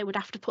 and they would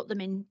have to put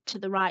them into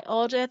the right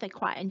order. They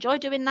quite enjoy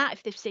doing that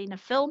if they've seen a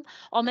film,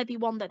 or maybe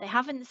one that they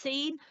haven't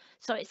seen.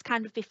 So it's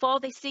kind of before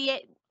they see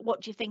it,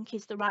 what do you think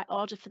is the right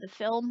order for the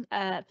film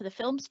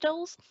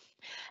stills?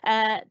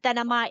 Then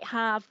I might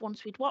have,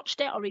 once we'd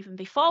watched it, or even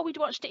before we'd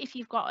watched it, if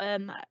you've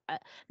got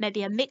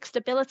maybe a mixed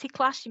ability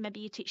class, maybe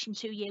you're teaching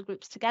 2 year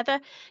groups together,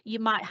 you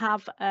might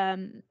have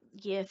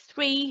year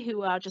 3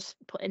 who are just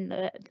putting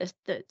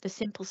the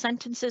simple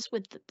sentences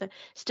with the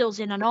stills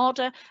in an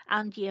order,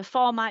 and year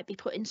 4 might be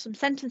putting some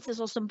sentences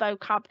or some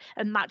vocab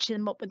and matching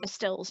them up with the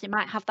stills. You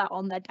might have that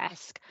on their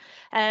desk.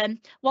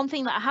 One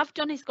thing that I have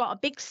done is got a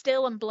big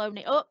still and blown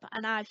it up,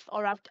 and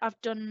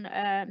I've done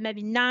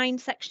maybe 9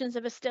 sections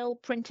of a still,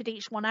 printed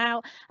each one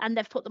out, and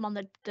they've put them on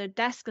the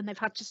desk, and they've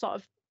had to sort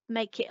of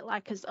make it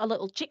like as a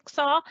little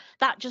jigsaw.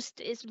 That just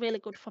is really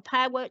good for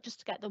pair work, just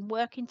to get them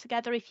working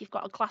together if you've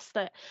got a class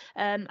that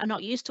are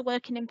not used to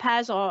working in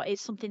pairs, or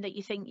it's something that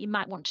you think you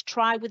might want to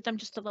try with them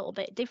just a little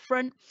bit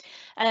different.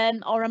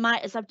 Or I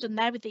might, as I've done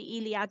there with the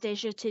Iliad des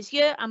Jeux tes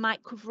yeux, I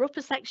might cover up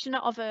a section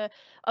of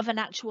an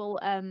actual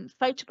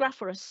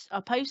photograph or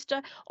a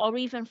poster, or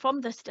even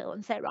from the still,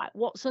 and say, right,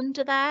 what's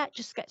under there?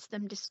 Just gets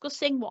them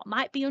discussing what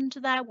might be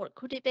under there, what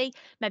could it be,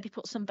 maybe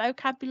put some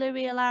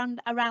vocabulary around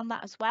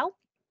that as well.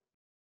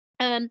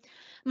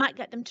 Might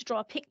get them to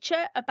draw a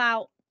picture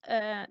about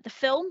the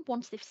film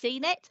once they've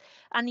seen it,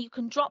 and you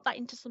can drop that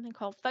into something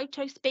called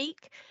photo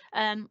speak,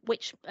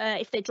 which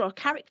if they draw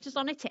characters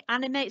on it, it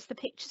animates the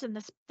pictures, and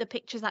the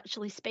pictures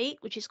actually speak,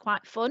 which is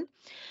quite fun.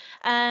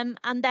 And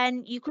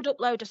then you could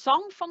upload a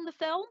song from the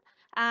film,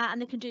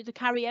 and they can do the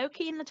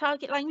karaoke in the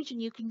target language,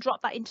 and you can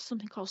drop that into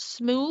something called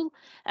Smool,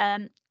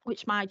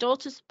 which my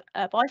daughter's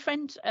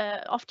boyfriend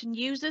often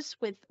uses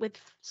with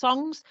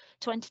songs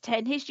to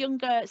entertain his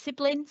younger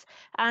siblings,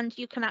 and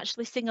you can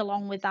actually sing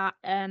along with that,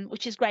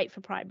 which is great for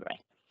primary.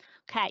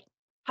 Okay,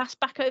 pass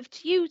back over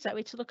to you,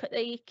 Zoe, to look at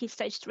the Key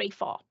Stage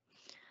 3-4.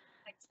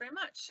 Thanks very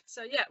much.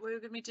 So yeah, we're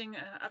going to be doing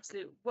an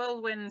absolute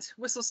whirlwind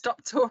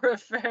whistle-stop tour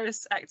of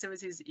various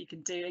activities that you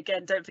can do.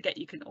 Again, don't forget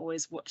you can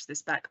always watch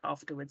this back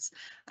afterwards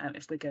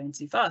if we're going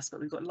too fast, but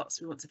we've got lots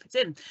we want to put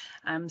in.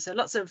 So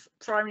lots of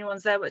primary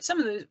ones there, but some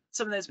of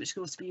those which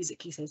can also be used at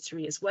Key Stage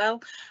 3 as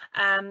well.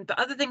 But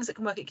other things that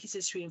can work at Key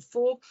Stage 3 and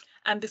 4.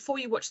 And before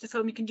you watch the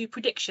film, you can do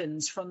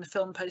predictions from the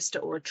film poster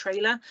or a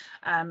trailer.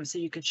 So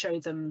you could show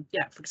them,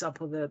 for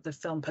example, the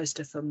film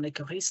poster from Les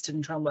Choristes,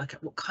 and try and work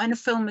out what kind of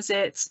film is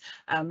it.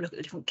 Look at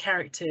the different want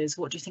characters,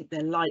 what do you think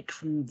they're like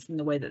from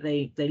the way that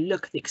they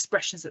look, the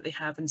expressions that they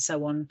have, and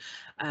so on.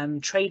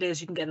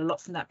 Trailers, you can get a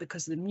lot from that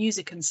because of the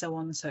music and so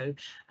on. So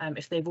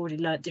if they've already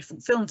learnt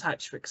different film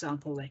types, for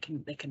example,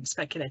 they can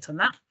speculate on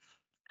that.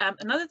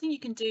 Another thing you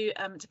can do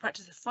to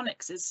practice the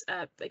phonics is,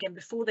 again,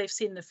 before they've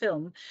seen the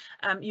film,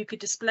 you could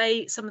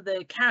display some of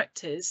the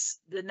characters,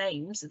 the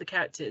names of the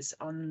characters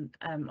on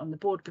the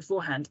board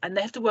beforehand, and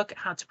they have to work out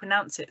how to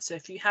pronounce it. So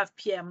if you have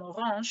Pierre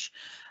Morange,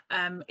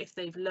 if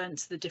they've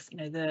learnt the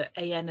different, the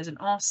AN as an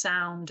R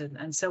sound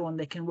and so on,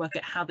 they can work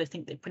out how they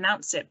think they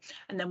pronounce it.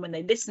 And then when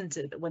they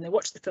when they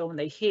watch the film and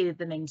they hear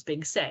the names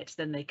being said,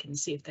 then they can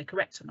see if they're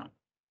correct or not.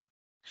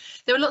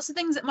 There are lots of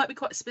things that might be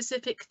quite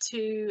specific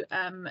to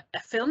a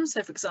film.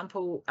 So, for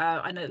example,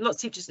 I know lots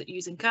of teachers that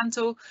use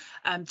Encanto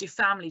do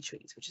family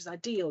trees, which is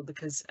ideal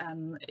because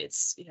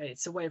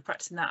it's a way of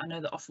practicing that. I know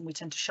that often we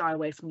tend to shy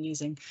away from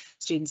using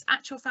students'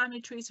 actual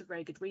family trees for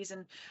very good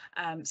reason.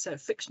 So,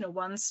 fictional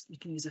ones, you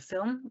can use a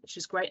film, which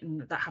is great,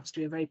 and that happens to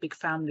be a very big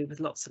family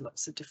with lots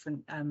of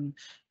different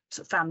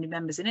sort of family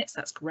members in it. So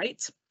that's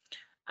great.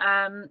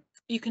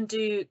 You can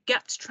do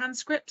gapped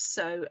transcripts.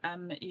 So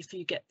if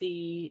you get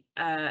the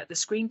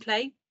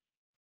screenplay,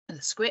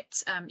 the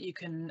script, you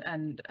can,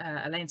 and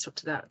Elaine's talked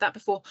to that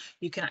before,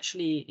 you can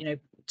actually,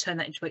 turn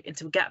that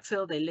into a gap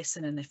fill. They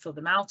listen and they fill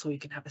them out, or you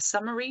can have a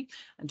summary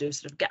and do a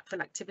sort of gap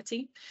fill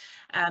activity.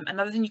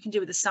 Another thing you can do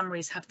with the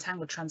summary is have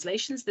tangled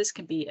translations. This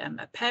can be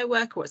a pair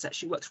work, or it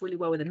actually works really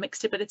well with a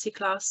mixed ability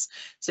class.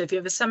 So if you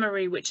have a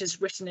summary which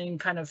is written in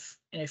kind of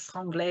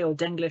franglais or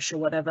denglish or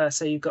whatever,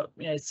 so you've got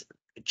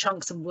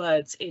chunks and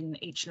words in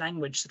each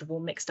language sort of all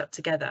mixed up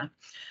together,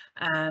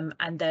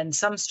 and then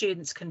some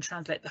students can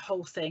translate the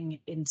whole thing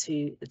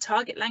into the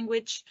target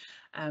language,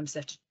 so they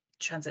have to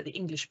translate the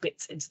English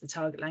bits into the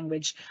target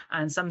language,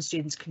 and some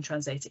students can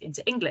translate it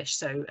into English.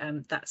 So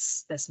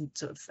there's some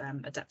sort of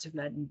adaptive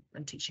learning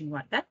and teaching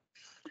right there.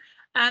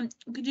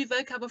 You can do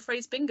vocab or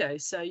phrase bingo.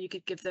 So you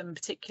could give them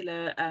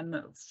particular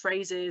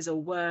phrases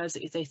or words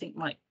that you think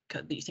might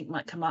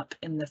come up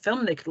in the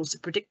film. They could also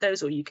predict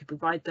those, or you could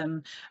provide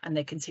them and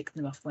they can tick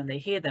them off when they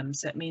hear them.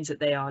 So it means that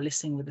they are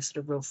listening with a sort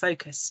of real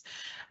focus.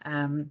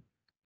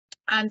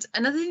 And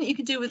another thing that you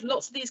can do with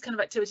lots of these kind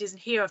of activities,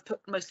 and here I've put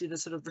mostly the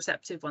sort of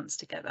receptive ones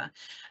together,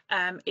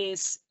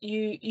 is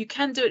you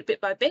can do it bit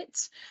by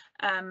bit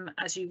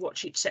as you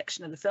watch each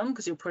section of the film,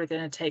 because you're probably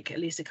going to take at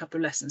least a couple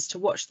of lessons to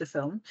watch the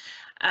film.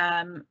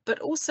 But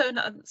also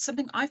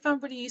something I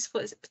found really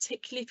useful is,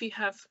 particularly if you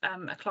have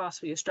a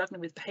class where you're struggling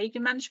with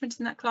behaviour management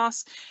in that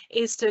class,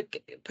 is to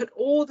put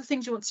all the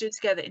things you want to do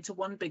together into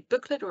one big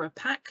booklet or a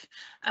pack,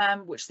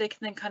 which they can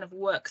then kind of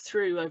work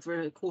through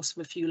over the course of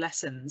a few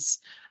lessons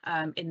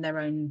in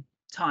their own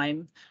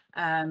time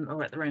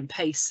or at their own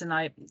pace. And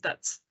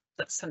that's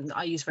something that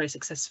I use very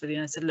successfully.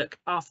 And I said, look,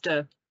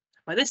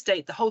 by this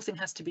date, the whole thing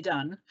has to be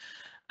done.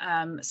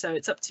 So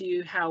it's up to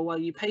you how well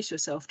you pace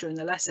yourself during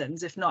the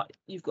lessons. If not,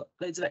 you've got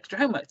loads of extra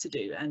homework to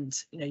do, and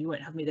you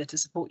won't have me there to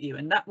support you.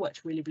 And that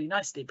worked really, really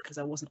nicely, because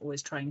I wasn't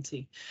always trying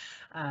to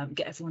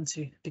get everyone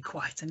to be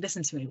quiet and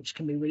listen to me, which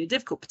can be really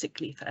difficult,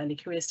 particularly for early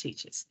careers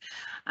teachers.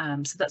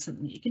 So that's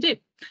something that you can do.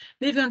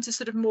 Moving on to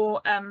sort of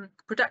more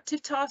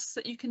productive tasks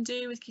that you can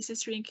do with Key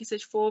Stage 3 and Key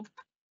Stage 4.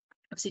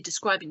 Obviously,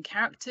 describing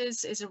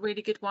characters is a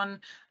really good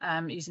one,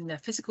 using their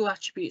physical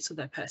attributes or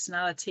their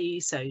personality.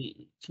 So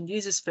you can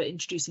use this for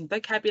introducing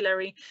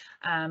vocabulary,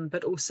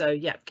 but also,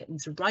 get them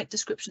to write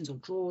descriptions or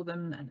draw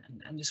them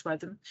and describe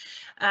them.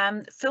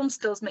 Film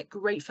stills make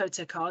great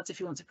photo cards if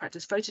you want to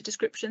practice photo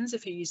descriptions,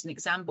 if you use an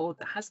exam board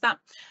that has that.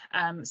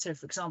 So,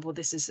 for example,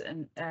 this is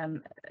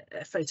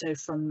a photo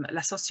from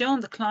L'Ascension,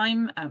 The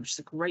Climb, which is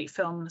a great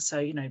film.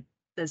 So,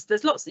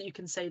 there's lots that you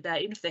can say there,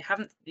 even if they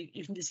haven't,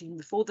 you can just even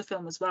before the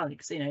film as well. You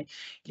can say,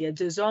 il y a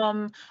deux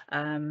hommes,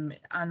 un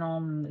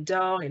homme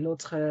dort et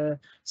l'autre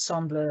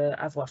semble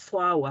avoir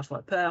froid ou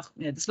avoir peur.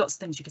 There's lots of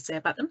things you could say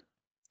about them.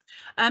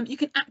 You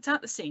can act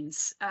out the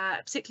scenes,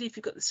 particularly if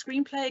you've got the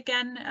screenplay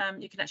again.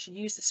 You can actually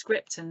use the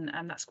script, and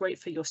that's great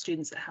for your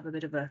students that have a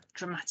bit of a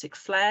dramatic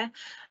flair.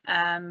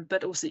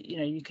 But also,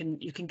 you can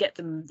get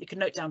them, you can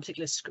note down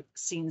particular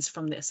scenes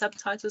from their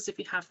subtitles if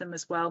you have them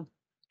as well.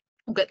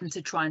 Or get them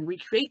to try and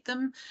recreate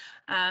them,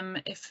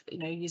 if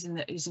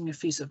using a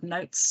few sort of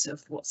notes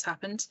of what's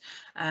happened,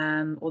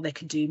 or they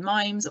can do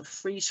mimes or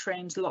freeze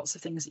frames. Lots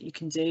of things that you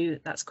can do.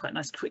 That's quite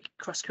nice, quick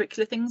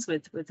cross-curricular things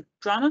with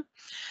drama.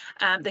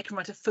 They can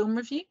write a film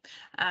review.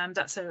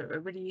 That's a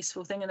really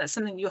useful thing, and that's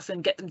something you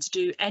often get them to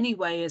do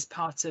anyway as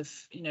part of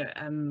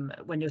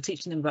when you're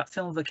teaching them about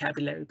film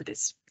vocabulary. But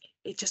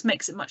it just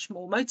makes it much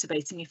more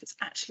motivating if it's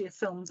actually a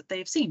film that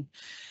they've seen.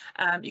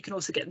 You can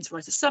also get them to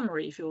write a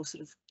summary if you're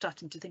sort of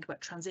starting to think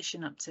about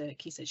transition up to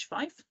Key Stage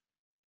 5.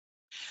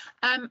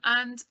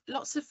 And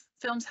lots of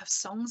films have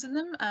songs in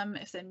them,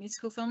 if they're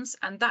musical films,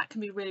 and that can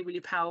be really, really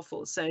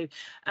powerful. So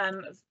a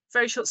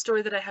very short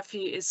story that I have for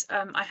you is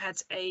I had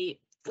a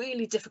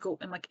really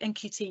difficult, in my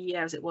NQT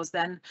year as it was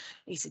then,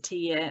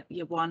 ECT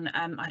year 1,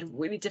 I had a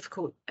really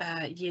difficult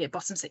year,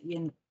 bottom set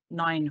year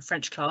 9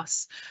 French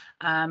class.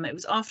 It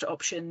was after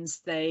options.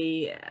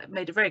 They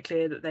made it very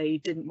clear that they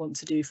didn't want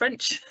to do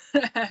French.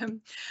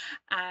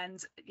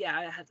 And yeah,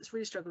 I had this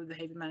really struggle with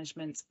behaviour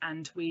management,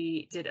 and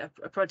we did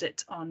a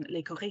project on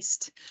Les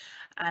choristes,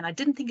 and I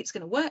didn't think it's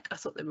going to work. I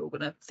thought they were all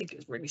going to think it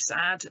was really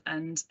sad,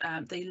 and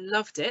they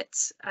loved it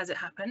as it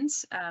happened.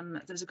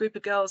 There was a group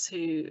of girls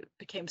who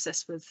became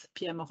obsessed with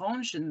Pierre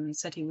Morange and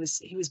said he was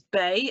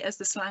Bay, as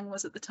the slang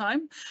was at the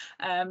time.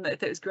 I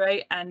thought it was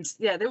great, and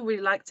yeah, they all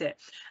really liked it,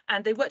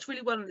 and they worked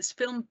really well on this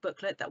film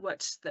booklet that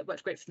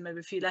worked great for them over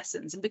a few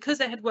lessons. And because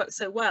they had worked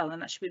so well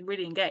and actually been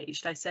really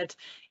engaged, I said,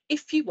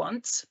 if you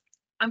want,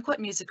 I'm quite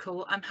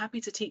musical, I'm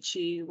happy to teach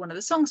you one of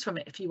the songs from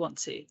it if you want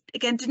to.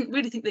 Again, didn't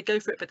really think they'd go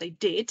for it, but they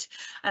did.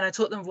 And I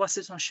taught them Voix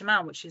sur ton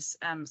chemin, which is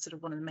sort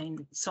of one of the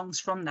main songs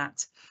from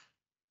that.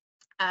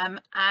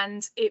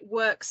 And it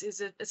works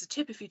as a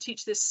tip. If you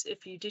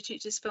do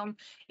teach this film,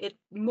 it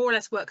more or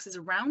less works as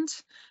a round.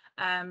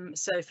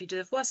 So if you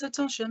do Voix sur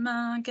ton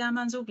chemin,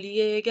 gamins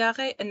oubliés,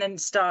 garés, and then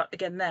start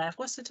again there,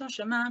 Voix sur ton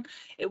chemin,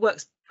 it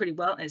works pretty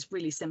well, and it's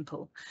really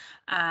simple.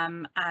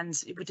 And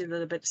we did a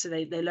little bit, so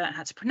they learned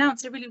how to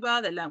pronounce it really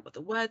well, they learned what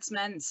the words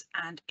meant,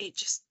 and it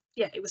just,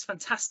 yeah, it was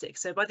fantastic.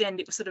 So by the end,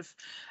 it was sort of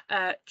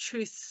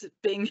truth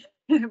being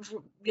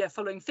yeah,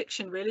 following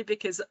fiction, really,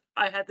 because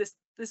I had this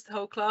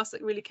whole class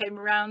that really came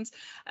around,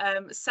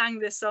 sang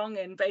this song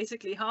in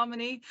basically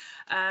harmony,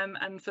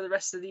 and for the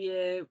rest of the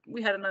year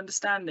we had an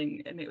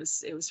understanding, and it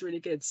was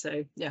really good.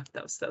 So yeah,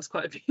 that was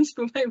quite a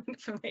beautiful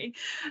moment for me.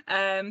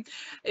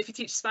 If you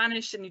teach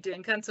Spanish and you do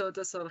Encanto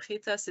dos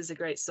Orejitas is a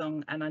great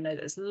song, and I know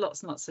there's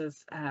lots and lots of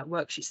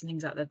worksheets and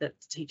things out there that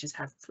teachers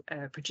have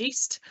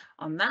produced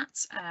on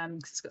that,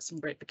 because it's got some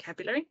great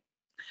vocabulary.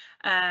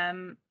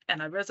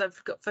 And I realize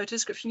I've got photo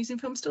description using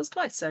film stills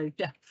twice, so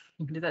yeah,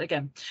 you can do that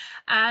again.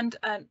 And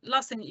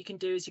last thing that you can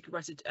do is you can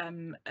write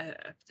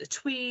a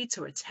tweet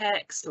or a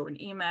text or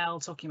an email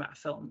talking about a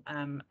film,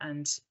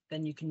 and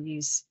then you can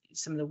use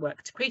some of the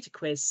work to create a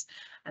quiz,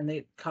 and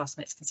the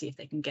classmates can see if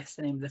they can guess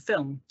the name of the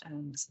film.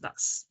 So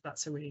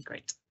that's a really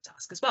great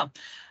task as well.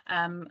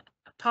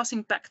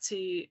 Passing back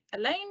to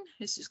Elaine,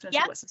 who's just going to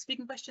talk about some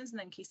speaking questions, and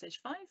then Key Stage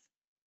 5.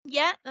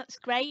 Yeah, that's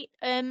great.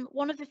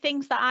 One of the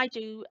things that I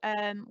do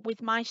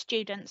with my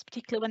students,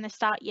 particularly when they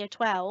start year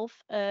 12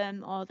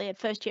 or their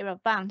first year of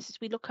advance, is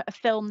we look at a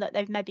film that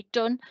they've maybe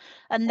done,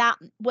 and that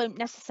won't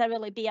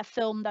necessarily be a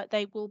film that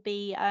they will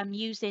be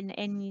using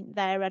in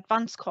their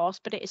advanced course,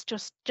 but it's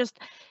just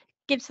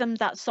gives them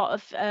that sort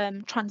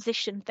of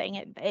transition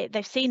thing.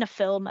 They've seen a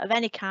film of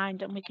any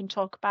kind, and we can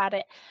talk about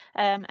it,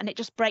 and it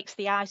just breaks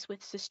the ice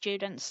with the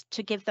students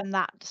to give them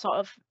that sort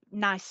of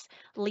nice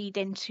lead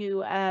into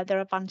their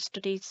advanced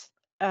studies,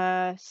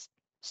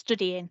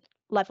 studying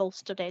level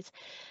studies.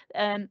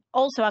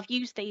 Also, I've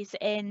used these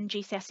in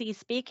GCSE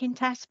speaking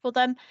tests for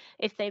them.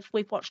 If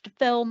we've watched a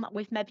film,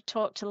 we've maybe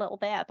talked a little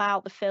bit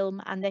about the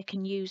film, and they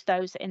can use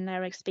those in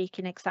their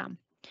speaking exam.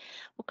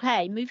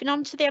 Okay, moving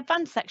on to the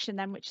advanced section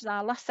then, which is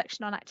our last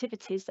section on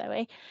activities,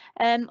 Zoe.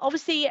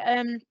 Obviously,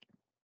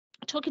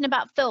 talking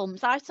about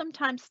films, I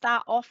sometimes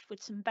start off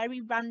with some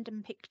very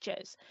random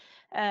pictures,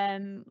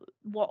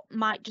 what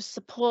might just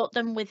support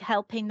them with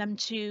helping them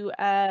to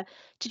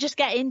just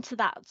get into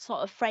that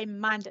sort of frame of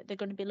mind that they're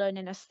going to be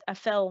learning a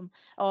film,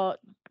 or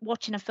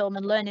watching a film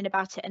and learning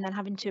about it, and then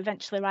having to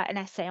eventually write an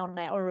essay on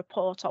it or a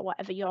report or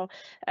whatever your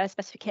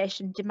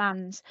specification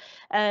demands.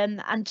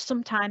 And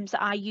sometimes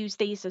I use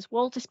these as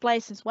wall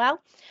displays as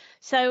well.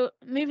 So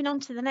moving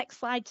on to the next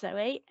slide,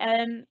 Zoe.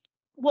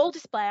 Wall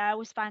display I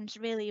always find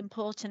really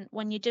important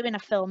when you're doing a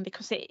film,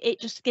 because it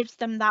just gives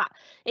them that,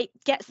 it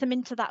gets them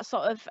into that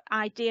sort of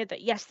idea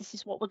that yes, this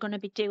is what we're going to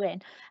be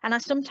doing. And I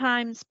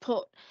sometimes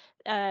put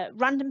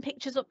random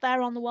pictures up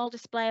there on the wall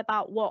display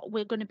about what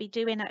we're going to be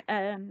doing,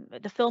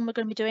 the film we're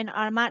going to be doing, or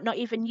I might not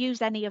even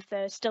use any of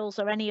the stills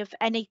or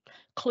any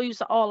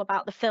clues at all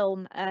about the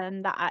film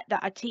that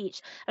I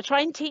teach. I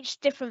try and teach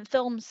different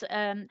films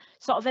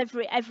sort of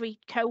every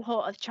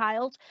cohort of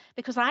child,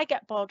 because I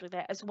get bored with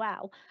it as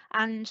well.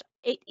 And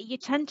you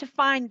tend to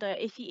find that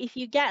if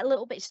you get a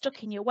little bit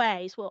stuck in your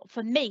ways, well,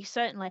 for me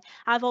certainly,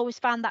 I've always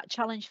found that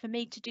challenge for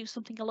me to do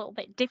something a little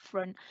bit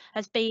different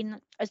as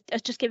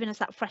just giving us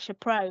that fresh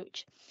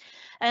approach.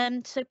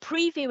 So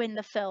previewing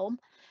the film,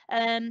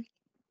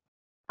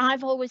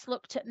 I've always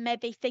looked at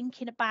maybe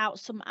thinking about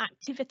some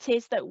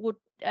activities that would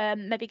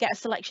maybe get a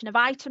selection of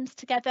items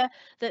together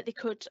that they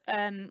could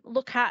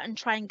look at and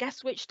try and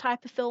guess which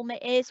type of film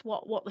it is,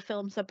 what the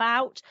film's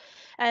about.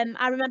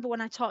 I remember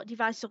when I taught Die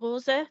Weiße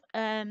Rose,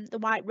 the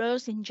white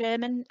rose in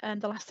German,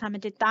 the last time I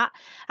did that,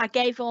 I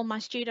gave all my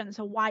students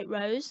a white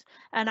rose,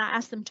 and I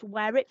asked them to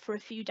wear it for a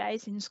few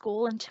days in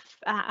school and to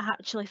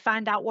actually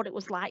find out what it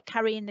was like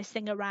carrying this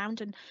thing around.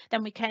 And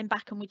then we came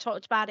back and we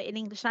talked about it in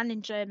English and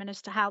in German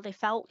as to how they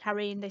felt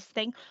carrying this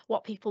thing,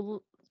 what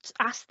people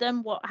asked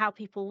them, how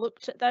people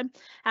looked at them.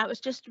 It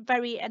was just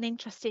an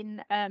interesting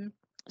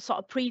sort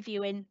of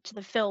previewing to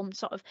the film,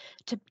 sort of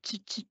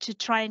to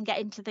try and get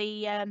into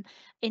the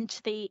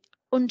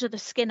under the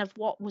skin of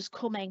what was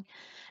coming.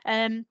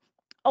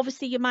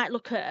 Obviously, you might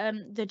look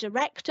at the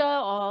director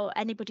or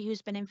anybody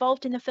who's been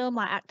involved in the film,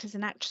 like actors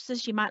and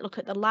actresses. You might look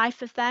at the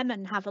life of them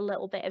and have a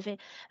little bit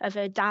of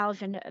a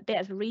dive and a bit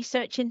of a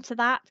research into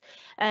that.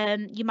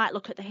 You might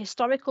look at the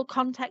historical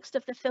context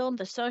of the film,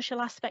 the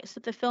social aspects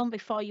of the film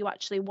before you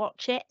actually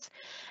watch it.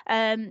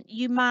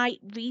 You might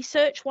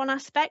research one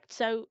aspect.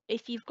 So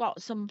if you've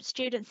got some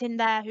students in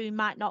there who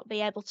might not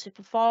be able to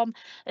perform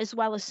as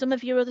well as some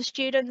of your other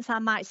students, I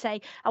might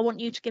say, I want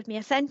you to give me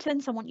a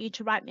sentence. I want you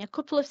to write me a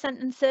couple of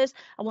sentences.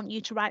 I want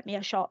you to write me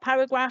a short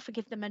paragraph or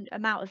give them an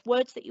amount of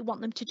words that you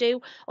want them to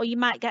do. Or you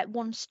might get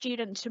one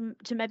student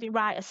to maybe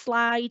write a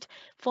slide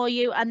for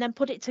you and then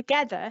put it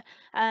together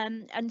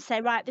and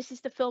say, right, this is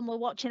the film we're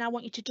watching. I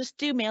want you to just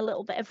do me a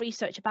little bit of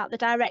research about the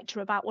director,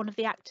 about one of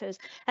the actors.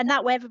 And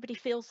that way everybody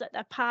feels that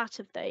they're part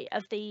of the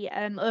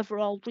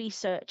overall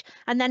research.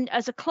 And then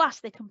as a class,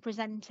 they can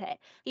present it.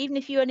 Even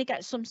if you only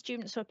get some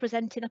students who are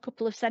presenting a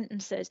couple of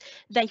sentences,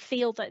 they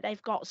feel that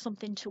they've got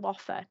something to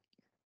offer.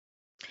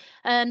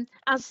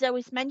 As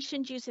Zoe's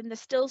mentioned, using the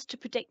stills to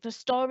predict the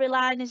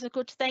storyline is a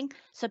good thing.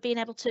 So being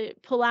able to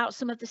pull out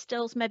some of the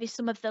stills, maybe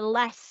some of the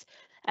less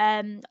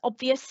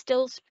obvious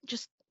stills,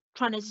 just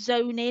trying to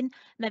zone in,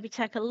 maybe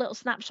take a little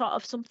snapshot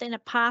of something, a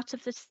part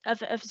of this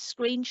of a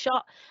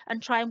screenshot,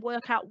 and try and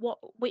work out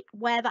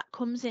where that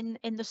comes in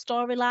the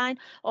storyline.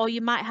 Or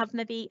you might have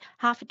maybe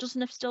half a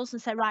dozen of stills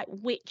and say, right,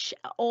 which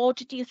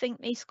order do you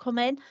think these come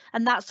in?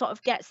 And that sort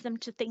of gets them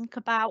to think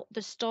about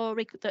the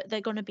story that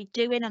they're going to be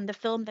doing and the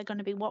film they're going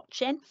to be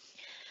watching.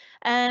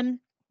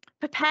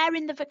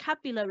 Preparing the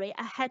vocabulary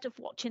ahead of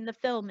watching the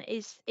film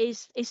is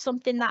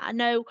something that I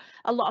know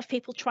a lot of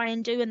people try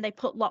and do, and they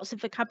put lots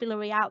of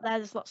vocabulary out there.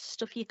 There's lots of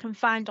stuff you can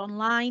find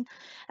online,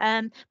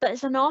 but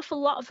there's an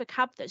awful lot of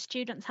vocab that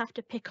students have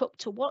to pick up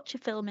to watch a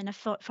film in a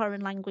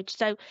foreign language.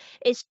 So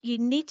you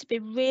need to be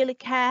really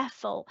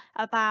careful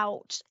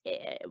about,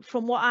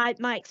 from what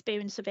my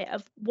experience of it,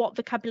 of what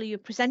vocabulary you're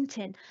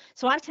presenting.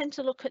 So I tend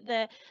to look at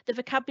the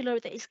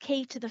vocabulary that is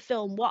key to the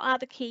film. What are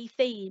the key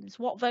themes?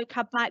 What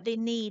vocab might they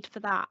need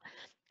for that?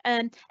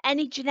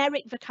 Any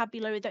generic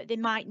vocabulary that they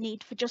might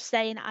need for just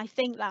saying, I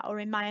think that, or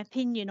in my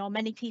opinion, or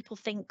many people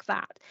think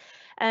that.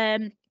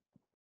 And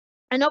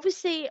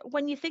obviously,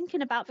 when you're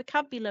thinking about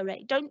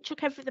vocabulary, don't chuck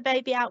the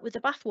baby out with the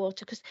bathwater,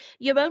 because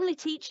you're only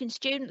teaching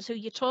students who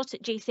you taught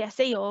at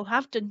GCSE or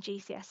have done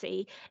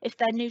GCSE if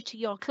they're new to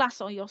your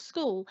class or your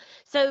school.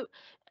 So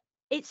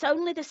it's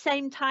only the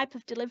same type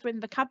of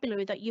delivering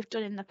vocabulary that you've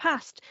done in the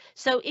past.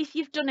 So if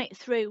you've done it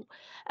through,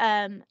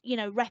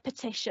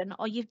 repetition,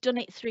 or you've done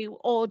it through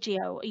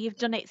audio, or you've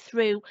done it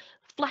through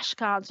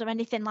flashcards or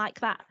anything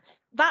like that,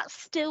 that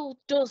still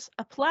does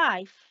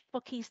apply for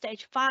Key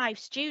Stage 5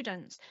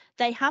 students.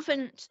 They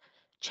haven't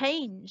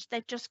changed,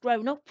 they've just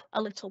grown up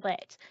a little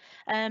bit.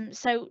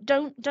 So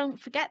don't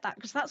forget that,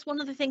 because that's one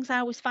of the things I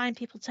always find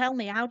people tell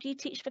me, how do you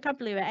teach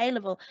vocabulary at A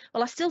level?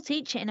 Well, I still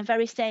teach it in a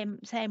very same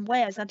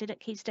way as I did at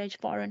Key Stage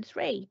 4 and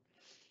 3.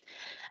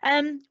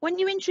 When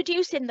you're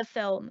introducing the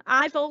film,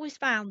 I've always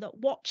found that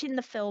watching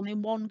the film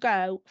in one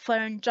go for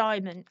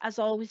enjoyment has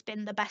always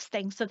been the best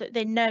thing, so that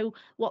they know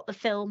what the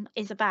film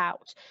is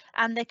about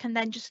and they can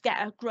then just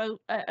get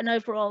an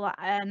overall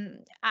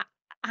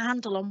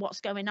handle on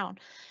what's going on.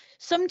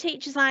 Some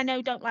teachers I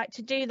know don't like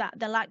to do that.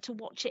 They like to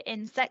watch it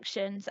in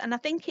sections, and I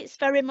think it's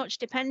very much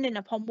depending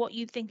upon what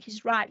you think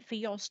is right for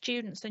your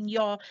students and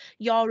your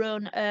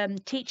own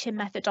teaching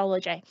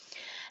methodology.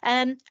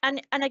 And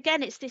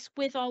again, it's this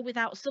with or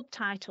without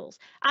subtitles.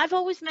 I've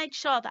always made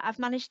sure that I've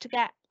managed to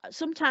get,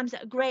 sometimes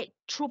at a great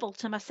trouble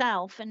to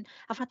myself, and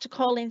I've had to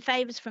call in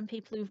favours from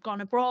people who've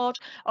gone abroad,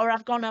 or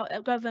I've gone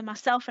over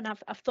myself and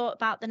I've thought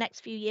about the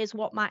next few years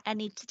what might I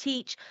need to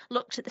teach,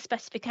 looked at the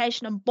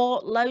specification and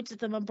bought loads of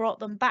them and brought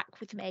them back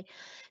with me.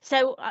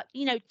 So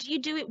do you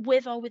do it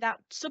with or without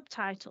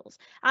subtitles?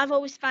 I've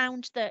always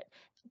found that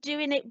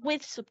doing it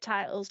with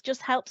subtitles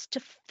just helps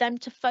them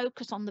to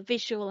focus on the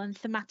visual and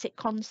thematic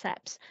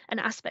concepts and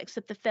aspects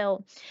of the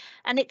film.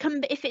 And it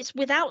can, if it's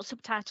without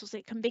subtitles,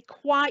 it can be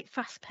quite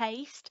fast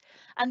paced,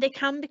 and they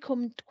can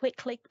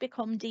quickly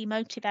become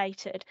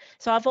demotivated.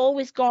 So I've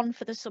always gone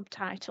for the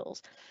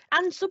subtitles.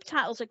 And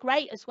subtitles are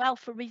great as well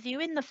for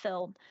reviewing the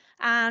film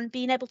and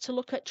being able to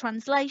look at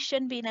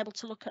translation, being able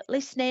to look at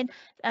listening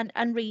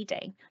and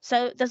reading.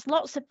 So there's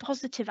lots of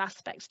positive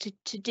aspects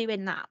to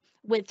doing that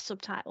with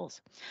subtitles.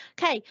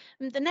 Okay,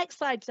 the next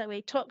slide,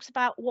 Zoe, talks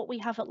about what we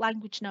have at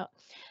Language Note.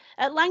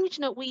 At Language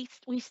Note, we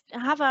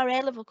have our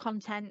A-level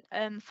content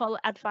for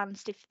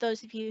advanced, if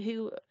those of you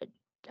who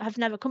have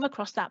never come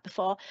across that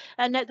before.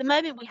 And at the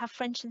moment we have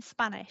French and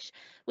Spanish.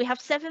 We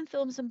have 7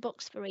 films and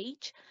books for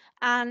each,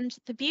 and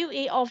the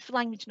beauty of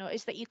Language Note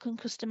is that you can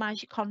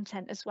customize your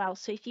content as well.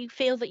 So if you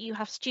feel that you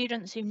have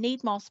students who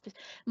need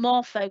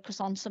more focus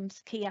on some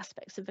key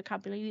aspects of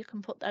vocabulary, you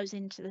can put those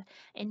into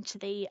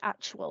the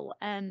actual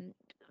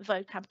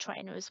vocab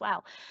trainer as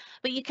well.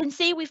 But you can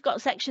see we've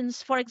got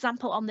sections, for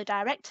example, on the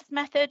directive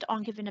method,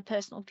 on giving a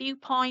personal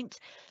viewpoint,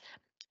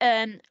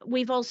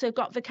 We've also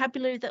got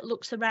vocabulary that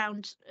looks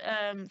around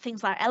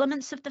things like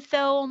elements of the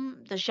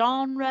film, the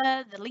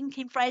genre, the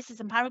linking phrases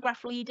and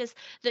paragraph leaders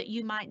that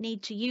you might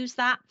need to use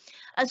that,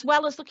 as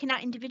well as looking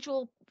at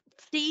individual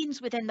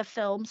scenes within the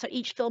film. So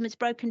each film is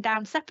broken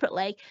down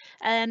separately,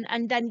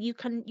 and then you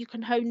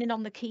can hone in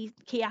on the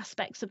key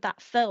aspects of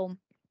that film.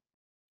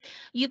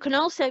 You can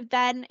also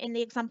then, in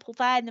the example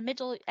there in the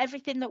middle,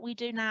 everything that we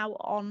do now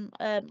on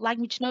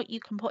language note, you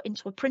can put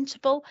into a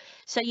printable.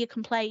 So you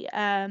can play,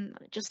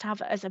 just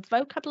have it as a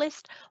vocab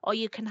list, or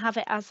you can have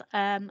it as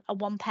a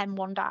one pen,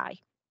 one die.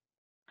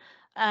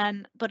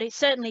 But it's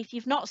certainly, if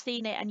you've not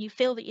seen it and you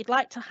feel that you'd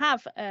like to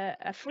have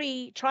a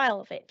free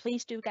trial of it,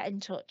 please do get in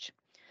touch.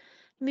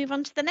 Move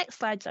on to the next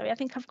slide, Zoe. I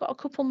think I've got a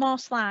couple more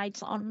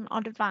slides on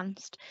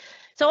advanced.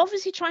 So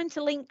obviously trying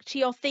to link to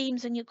your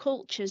themes and your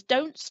cultures.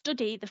 Don't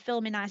study the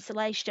film in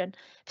isolation,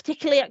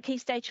 particularly at Key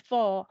Stage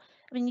 4.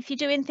 I mean, if you're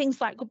doing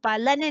things like Goodbye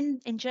Lenin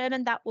in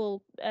German, that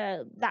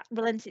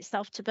lends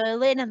itself to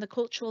Berlin and the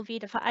cultural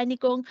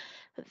Wiedervereinigung.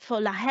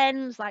 For La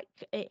Haine, like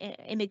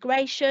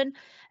immigration,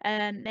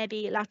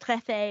 maybe La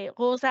Trece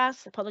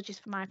Rosas. Apologies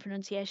for my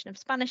pronunciation of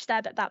Spanish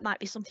there, but that might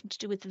be something to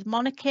do with the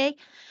monarchy.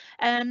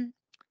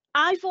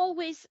 I've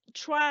always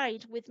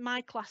tried with my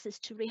classes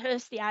to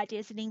rehearse the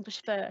ideas in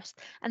English first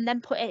and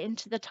then put it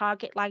into the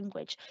target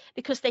language,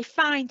 because they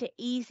find it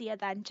easier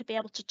then to be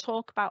able to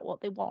talk about what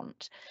they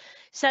want.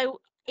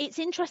 So it's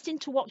interesting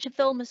to watch a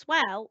film as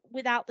well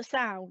without the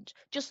sound,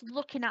 just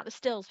looking at the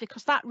stills,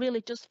 because that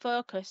really does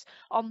focus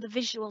on the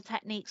visual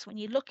techniques when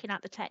you're looking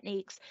at the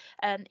techniques,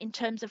 in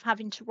terms of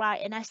having to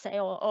write an essay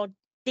or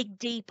dig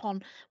deep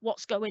on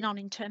what's going on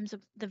in terms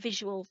of the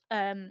visual,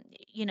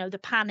 you know, the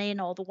panning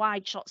or the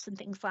wide shots and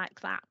things like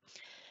that.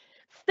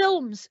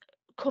 Films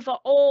cover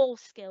all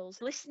skills,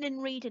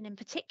 listening, reading in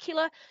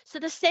particular. So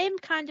the same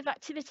kind of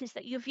activities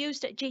that you've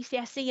used at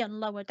GCSE and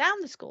lower down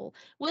the school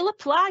will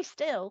apply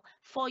still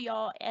for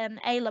your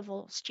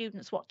A-level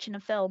students watching a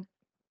film.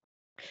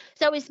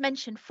 So as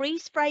mentioned,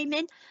 freeze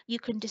framing, you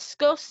can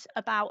discuss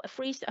about a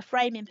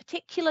frame in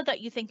particular that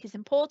you think is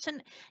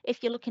important.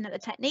 If you're looking at the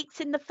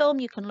techniques in the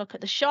film, you can look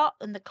at the shot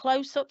and the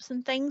close-ups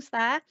and things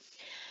there.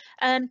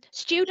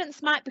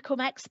 Students might become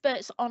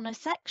experts on a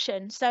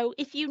section. So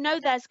if you know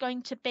there's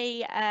going to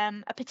be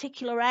a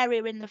particular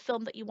area in the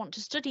film that you want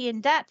to study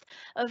in depth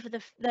over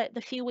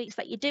the few weeks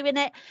that you're doing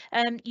it,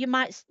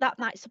 that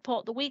might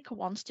support the weaker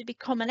ones to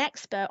become an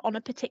expert on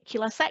a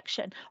particular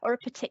section or a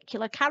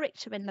particular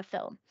character in the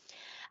film.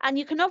 And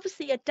you can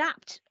obviously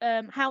adapt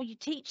how you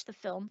teach the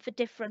film for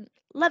different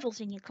levels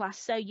in your class.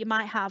 So you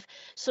might have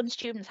some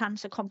students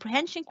answer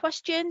comprehension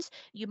questions.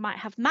 You might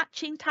have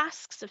matching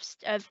tasks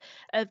of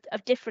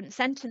different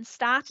sentence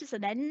starters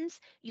and ends.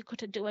 You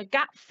could do a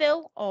gap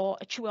fill or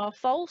a true or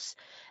false.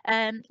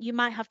 You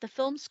might have the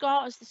film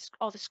score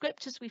or the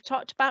script, as we've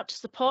talked about, to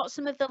support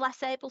some of the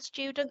less able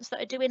students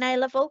that are doing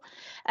A-level.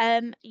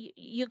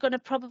 You're going to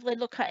probably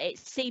look at it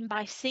scene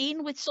by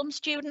scene with some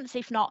students,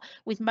 if not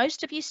with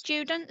most of your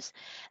students.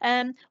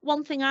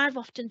 One thing I've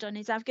often done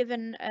is I've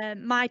given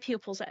my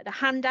pupils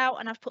the handout,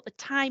 and I've put the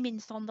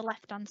timings on the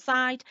left hand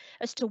side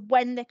as to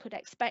when they could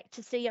expect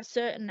to see a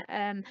certain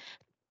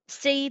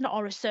scene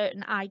or a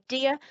certain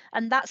idea,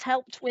 and that's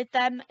helped with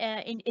them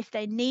if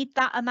they need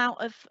that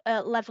amount of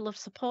level of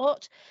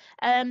support.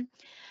 And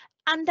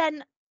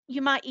then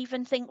you might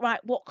even think,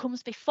 right, what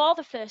comes before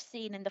the first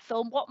scene in the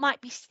film? What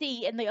might be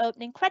seen in the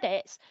opening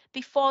credits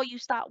before you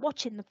start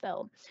watching the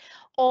film?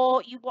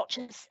 Or you watch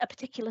a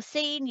particular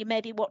scene, you may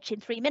be watching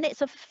 3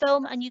 minutes of a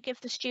film, and you give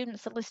the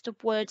students a list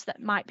of words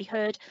that might be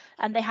heard,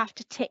 and they have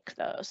to tick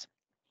those.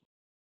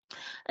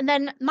 And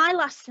then my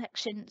last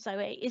section,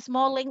 Zoe, is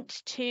more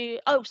linked to,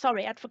 oh,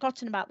 sorry, I'd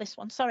forgotten about this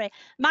one. Sorry.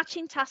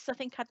 Matching tasks, I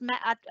think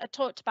I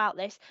talked about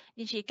this.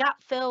 Is your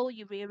gap fill,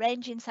 you're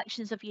rearranging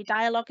sections of your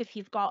dialogue if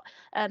you've got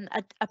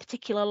a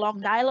particular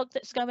long dialogue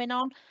that's going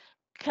on.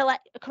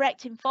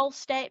 Correcting false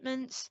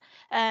statements,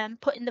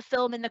 putting the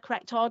film in the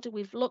correct order.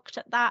 We've looked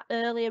at that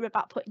earlier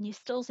about putting your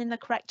stills in the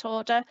correct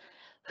order.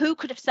 Who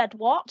could have said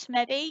what?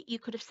 Maybe you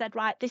could have said,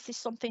 right, this is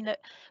something that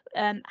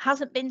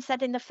hasn't been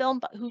said in the film,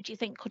 but who do you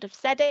think could have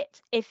said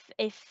it?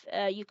 If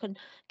you can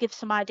give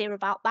some idea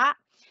about that.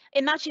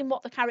 Imagine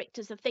what the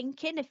characters are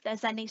thinking. If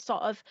there's any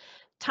sort of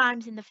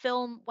times in the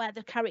film where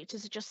the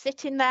characters are just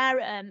sitting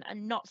there and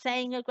not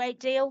saying a great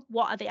deal,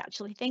 what are they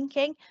actually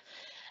thinking?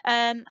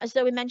 As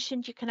Zoe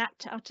mentioned, you can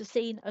act out a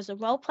scene as a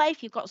role play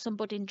if you've got some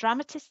budding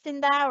dramatists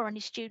in there or any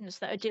students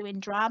that are doing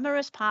drama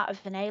as part of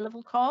an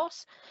A-level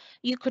course.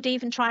 You could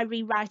even try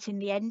rewriting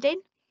the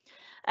ending.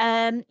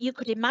 You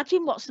could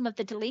imagine what some of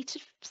the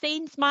deleted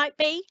scenes might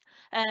be.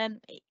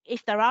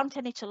 If there aren't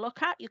any to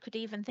look at, you could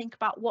even think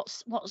about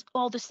what's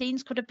all the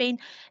scenes could have been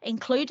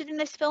included in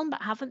this film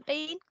but haven't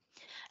been.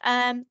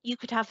 You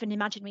could have an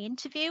imaginary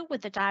interview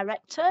with the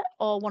director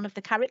or one of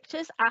the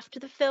characters after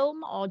the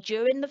film or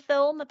during the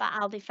film about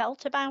how they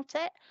felt about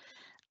it,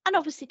 and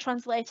obviously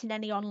translating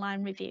any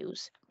online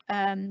reviews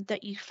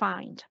that you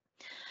find.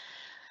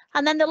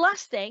 And then the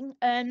last thing,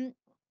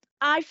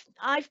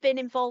 I've been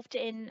involved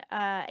in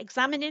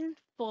examining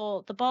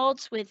for the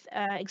boards with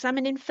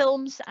examining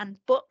films and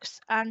books,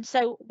 and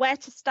so where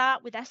to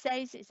start with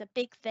essays is a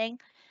big thing.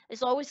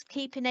 It's always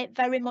keeping it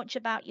very much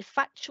about your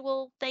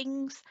factual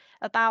things,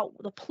 about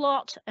the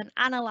plot and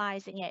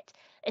analysing it.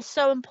 It's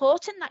so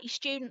important that your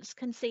students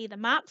can see the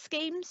mark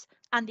schemes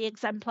and the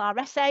exemplar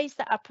essays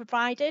that are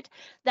provided.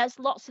 There's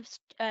lots of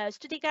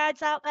study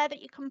guides out there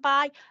that you can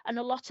buy, and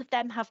a lot of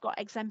them have got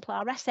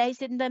exemplar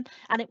essays in them,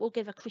 and it will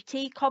give a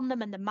critique on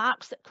them and the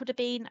marks that could have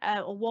been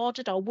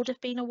awarded or would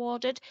have been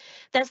awarded.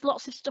 There's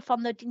lots of stuff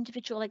on the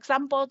individual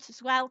exam boards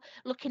as well,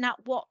 looking at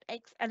what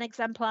an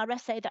exemplar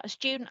essay that a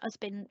student has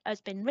been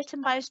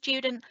written by a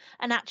student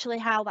and actually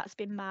how that's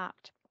been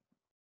marked.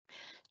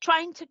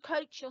 Trying to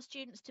coach your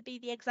students to be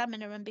the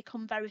examiner and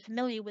become very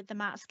familiar with the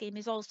mark scheme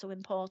is also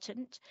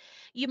important.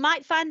 You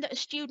might find that a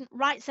student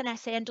writes an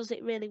essay and does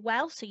it really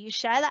well, so you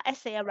share that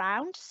essay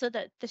around so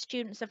that the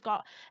students have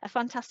got a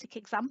fantastic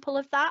example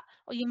of that,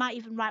 or you might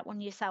even write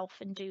one yourself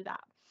and do that.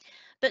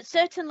 But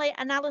certainly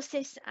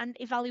analysis and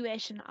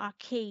evaluation are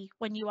key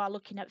when you are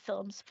looking at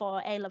films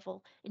for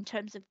A-level in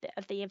terms of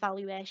the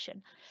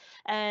evaluation,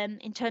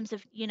 in terms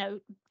of, you know,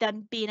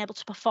 them being able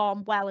to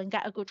perform well and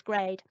get a good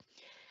grade.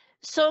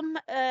 Some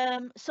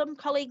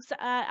colleagues that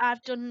I've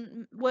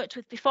worked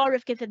with before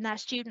have given their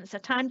students a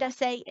timed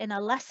essay in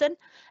a lesson,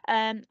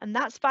 and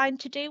that's fine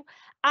to do.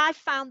 I've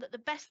found that the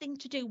best thing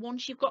to do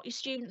once you've got your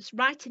students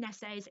writing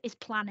essays is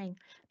planning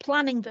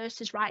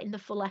versus writing the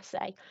full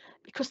essay,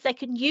 because they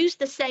can use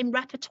the same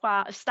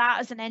repertoire of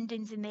starters and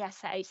endings in the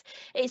essays.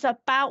 It's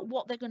about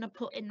what they're going to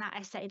put in that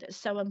essay that's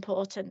so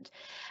important.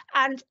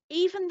 And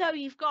even though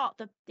you've got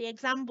the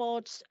exam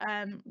board's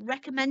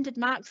recommended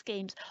mark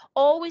schemes,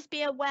 always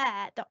be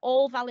aware that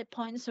all valid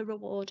points are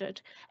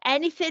rewarded.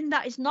 Anything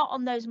that is not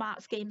on those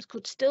mark schemes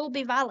could still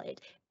be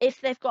valid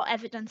if they've got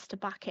evidence to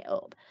back it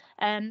up.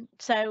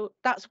 So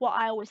that's what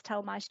I always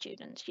tell my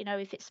students. You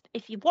know,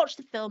 if you've watched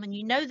the film and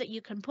you know that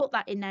you can put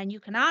that in there and you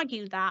can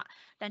argue that,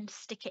 then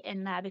stick it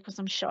in there, because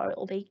I'm sure it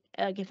will be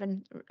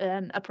given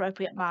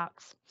appropriate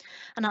marks.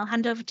 And I'll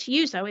hand over to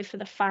you, Zoe, for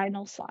the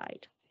final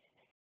slide.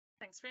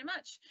 Thanks very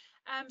much.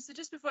 So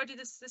just before I do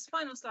this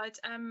final slide,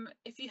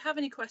 if you have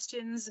any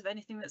questions of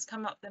anything that's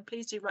come up, then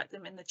please do write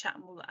them in the chat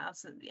and we'll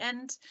answer at the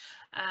end.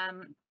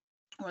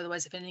 Or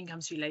otherwise, if anything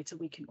comes through later,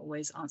 we can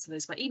always answer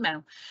those by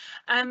email.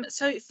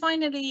 So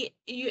finally,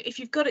 if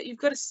you've got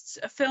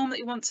a film that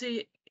you want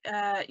to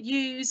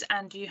use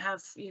and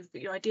you've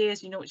got your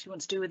ideas, you know what you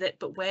want to do with it,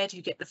 but where do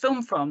you get the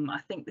film from? I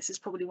think this is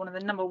probably one of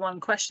the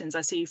 #1 questions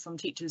I see from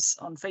teachers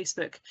on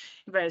Facebook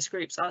in various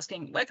groups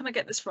asking, where can I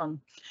get this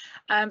from?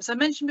 So I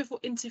mentioned before,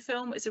 Into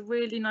Film is a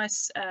really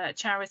nice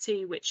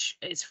charity which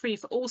is free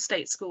for all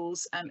state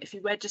schools. If you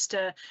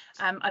register,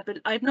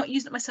 I've not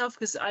used it myself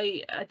because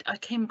I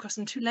came across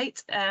them too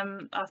late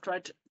after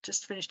I'd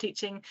just finished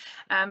teaching,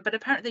 but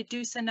apparently they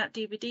do send out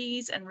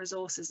DVDs and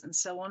resources and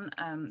so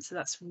on, so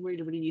that's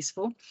really, really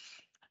useful.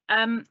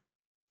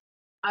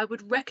 I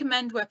would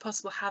recommend, where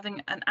possible,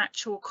 having an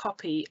actual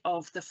copy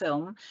of the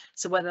film,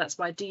 so whether that's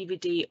by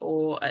DVD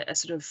or a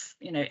sort of,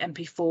 you know,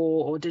 MP4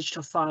 or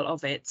digital file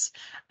of it,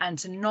 and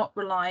to not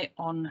rely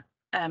on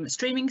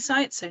streaming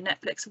sites, so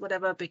Netflix or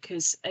whatever,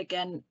 because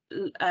again,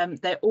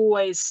 they're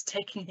always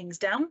taking things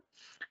down,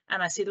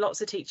 and I see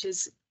lots of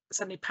teachers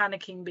suddenly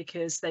panicking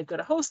because they've got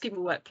a whole scheme of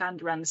work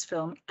planned around this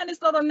film and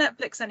it's not on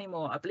Netflix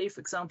anymore. I believe,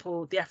 for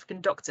example, The African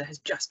Doctor has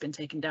just been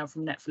taken down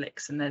from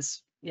Netflix, and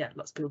there's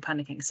lots of people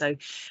panicking. So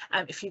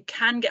if you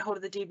can get hold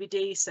of the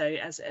DVD, so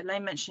as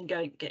Elaine mentioned,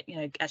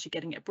 actually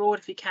getting it abroad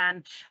if you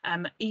can.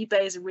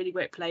 eBay is a really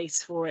great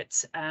place for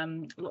it.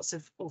 Lots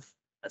of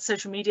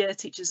social media,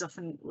 teachers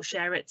often will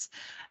share it,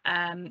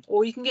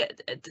 or you can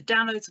get the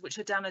downloads, which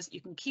are downloads that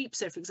you can keep.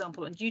 So for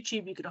example, on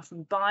YouTube you can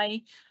often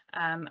buy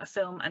a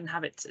film and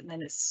have it, and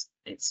then it's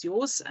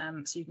yours,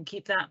 so you can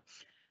keep that.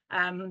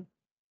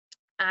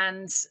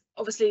 And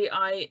obviously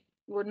I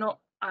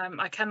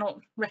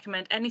cannot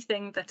recommend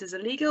anything that is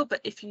illegal, but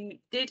if you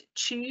did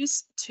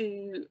choose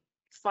to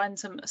find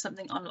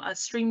something on a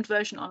streamed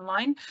version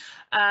online,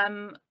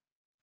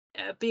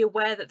 be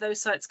aware that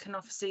those sites can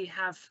obviously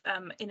have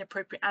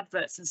inappropriate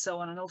adverts and so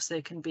on, and also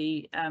can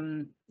be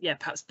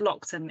perhaps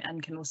blocked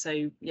and can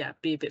also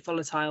be a bit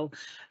volatile.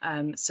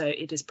 So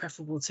it is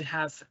preferable to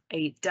have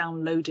a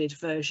downloaded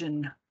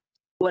version,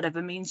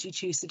 whatever means you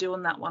choose to do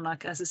on that one.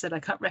 Like, as I said, I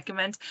can't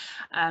recommend,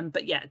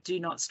 but yeah, do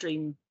not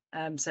stream,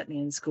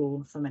 certainly in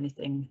school, from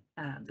anything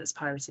that's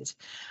pirated.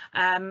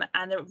 And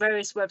there are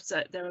various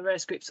websites, there are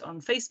various groups on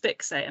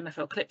Facebook, say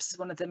MFL Clips is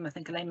one of them. I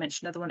think Elaine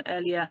mentioned another one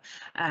earlier,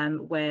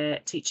 where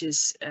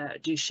teachers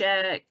do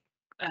share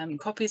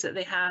copies that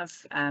they have,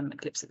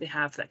 clips that they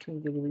have, that can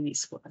be really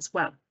useful as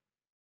well.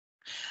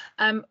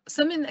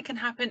 Something that can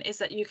happen is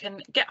that you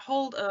can get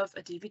hold of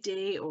a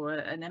DVD or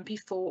an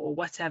MP4 or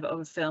whatever of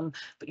a film,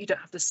 but you don't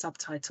have the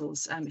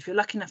subtitles. If you're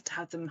lucky enough to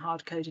have them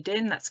hard coded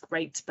in, that's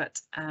great, but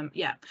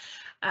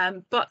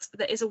but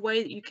there is a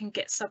way that you can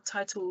get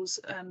subtitles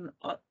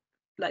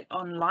like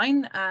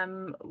online,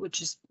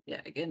 which is,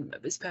 yeah, again,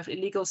 is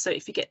perfectly legal. So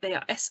if you get, they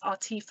are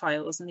SRT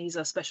files, and these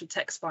are special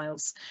text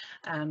files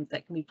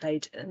that can be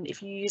played. And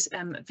if you use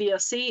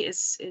VLC,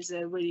 is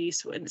a really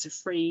useful, and it's a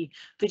free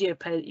video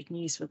player that you can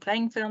use for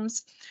playing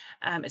films.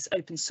 It's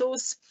open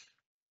source.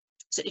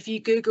 So if you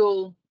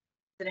Google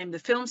the name of the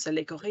film, so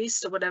Les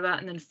Choristes or whatever,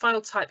 and then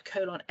file type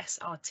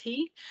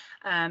 :SRT,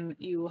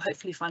 you will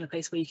hopefully find a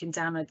place where you can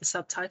download the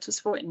subtitles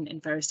for it in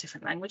various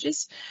different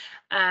languages.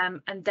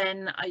 And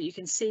then you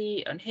can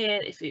see on here,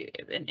 if you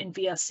in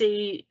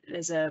VLC,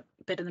 there's a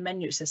bit in the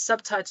menu that says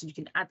subtitles. You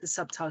can add the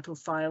subtitle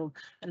file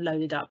and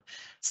load it up.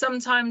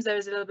 Sometimes there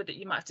is a little bit that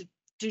you might have to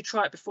do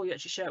try it before you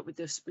actually share it with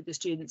the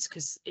students,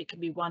 because it can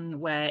be one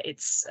where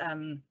it's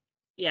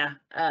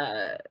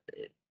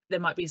there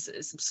might be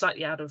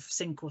slightly out of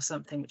sync or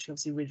something, which is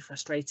obviously really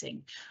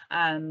frustrating.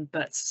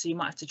 But so you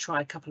might have to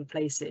try a couple of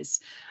places.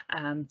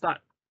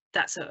 But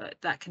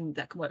that can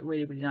work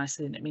really, really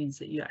nicely, and it means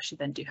that you actually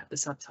then do have the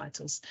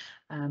subtitles,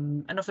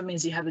 and often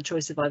means you have the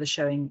choice of either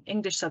showing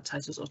English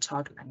subtitles or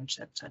target language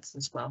subtitles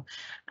as well.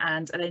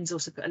 And Elaine's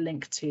also put a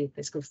link to a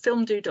place called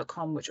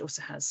filmdo.com, which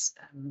also has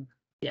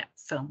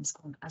films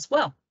on as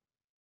well.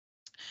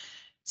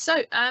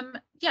 So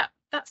yeah,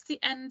 that's the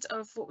end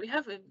of what we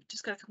have. We've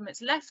just got a couple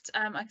minutes left.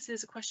 I can see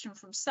there's a question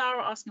from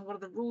Sarah asking, what are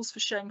the rules for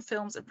showing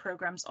films and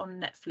programs on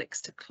Netflix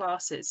to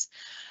classes?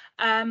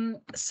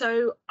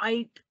 So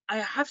I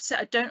have to say,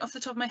 I don't off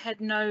the top of my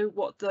head know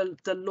what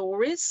the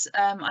law is.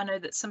 I know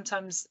that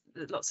sometimes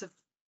lots of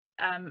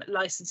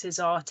licenses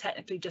are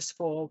technically just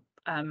for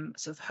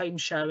sort of home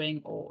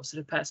showing or sort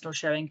of personal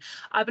showing.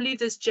 I believe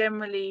there's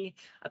generally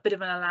a bit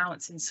of an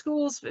allowance in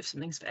schools if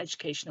something's for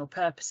educational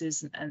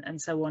purposes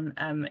and so on.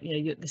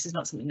 This is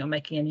not something you're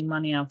making any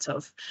money out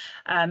of.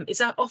 It's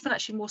often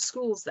actually more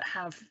schools that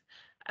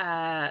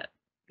have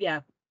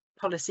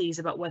policies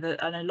about whether,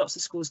 I know lots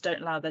of schools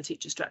don't allow their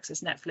teachers to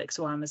access Netflix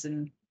or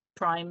Amazon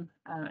Prime,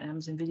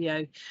 Amazon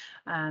Video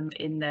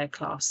in their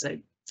class. So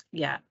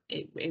yeah,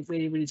 it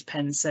really, really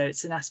depends. So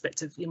it's an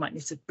aspect of you might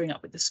need to bring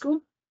up with the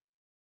school.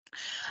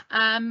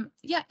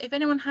 Yeah, if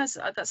anyone has,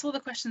 that's all the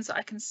questions that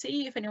I can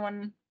see. If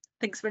anyone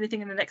thinks of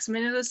anything in the next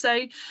minute or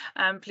so,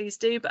 please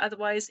do. But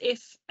otherwise,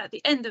 if at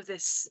the end of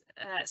this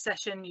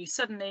session you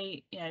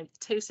suddenly,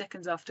 2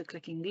 seconds after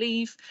clicking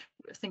leave,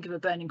 think of a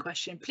burning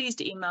question, please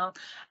do email.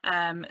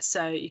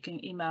 So you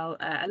can email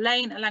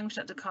Elaine at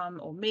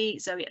languagenut.com or me,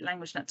 Zoe at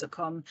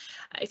languagenut.com.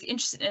 If you're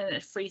interested in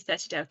a free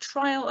 30-day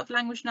trial of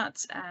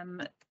LanguageNut,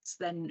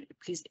 then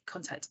please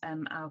contact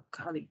our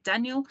colleague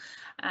Daniel,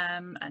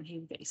 and he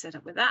will get you set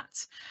up with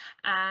that.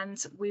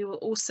 And we will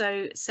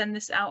also send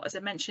this out, as I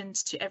mentioned,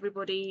 to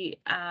everybody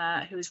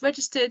who is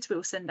registered. We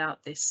will send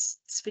out this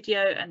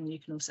video, and you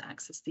can also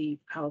access the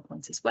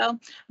PowerPoint as well,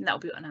 and that will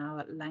be on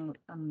our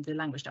the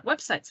LanguageNut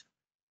website.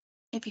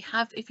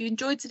 If you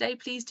enjoyed today,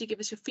 please do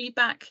give us your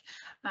feedback.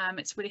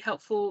 It's really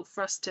helpful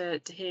for us to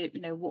hear,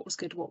 what was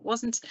good, what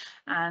wasn't.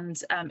 And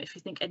if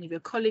you think any of your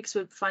colleagues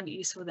would find it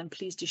useful, then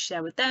please do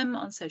share with them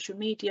on social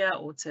media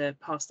or to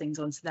pass things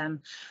on to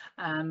them.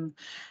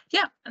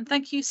 Yeah, and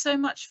thank you so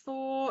much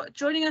for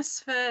joining us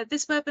for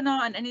this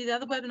webinar and any of the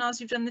other webinars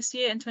you've done this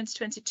year in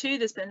 2022.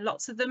 There's been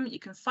lots of them. You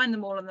can find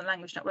them all on the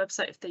LanguageNut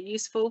website if they're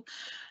useful.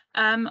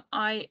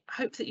 I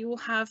hope that you all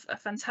have a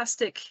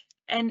fantastic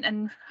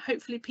and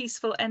hopefully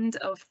peaceful end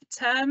of the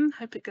term.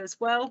 Hope it goes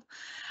well,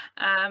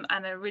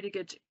 and a really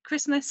good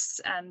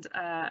Christmas and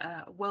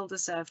a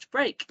well-deserved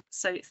break.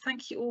 So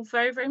thank you all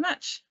very, very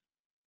much.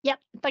 Yep,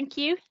 thank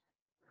you.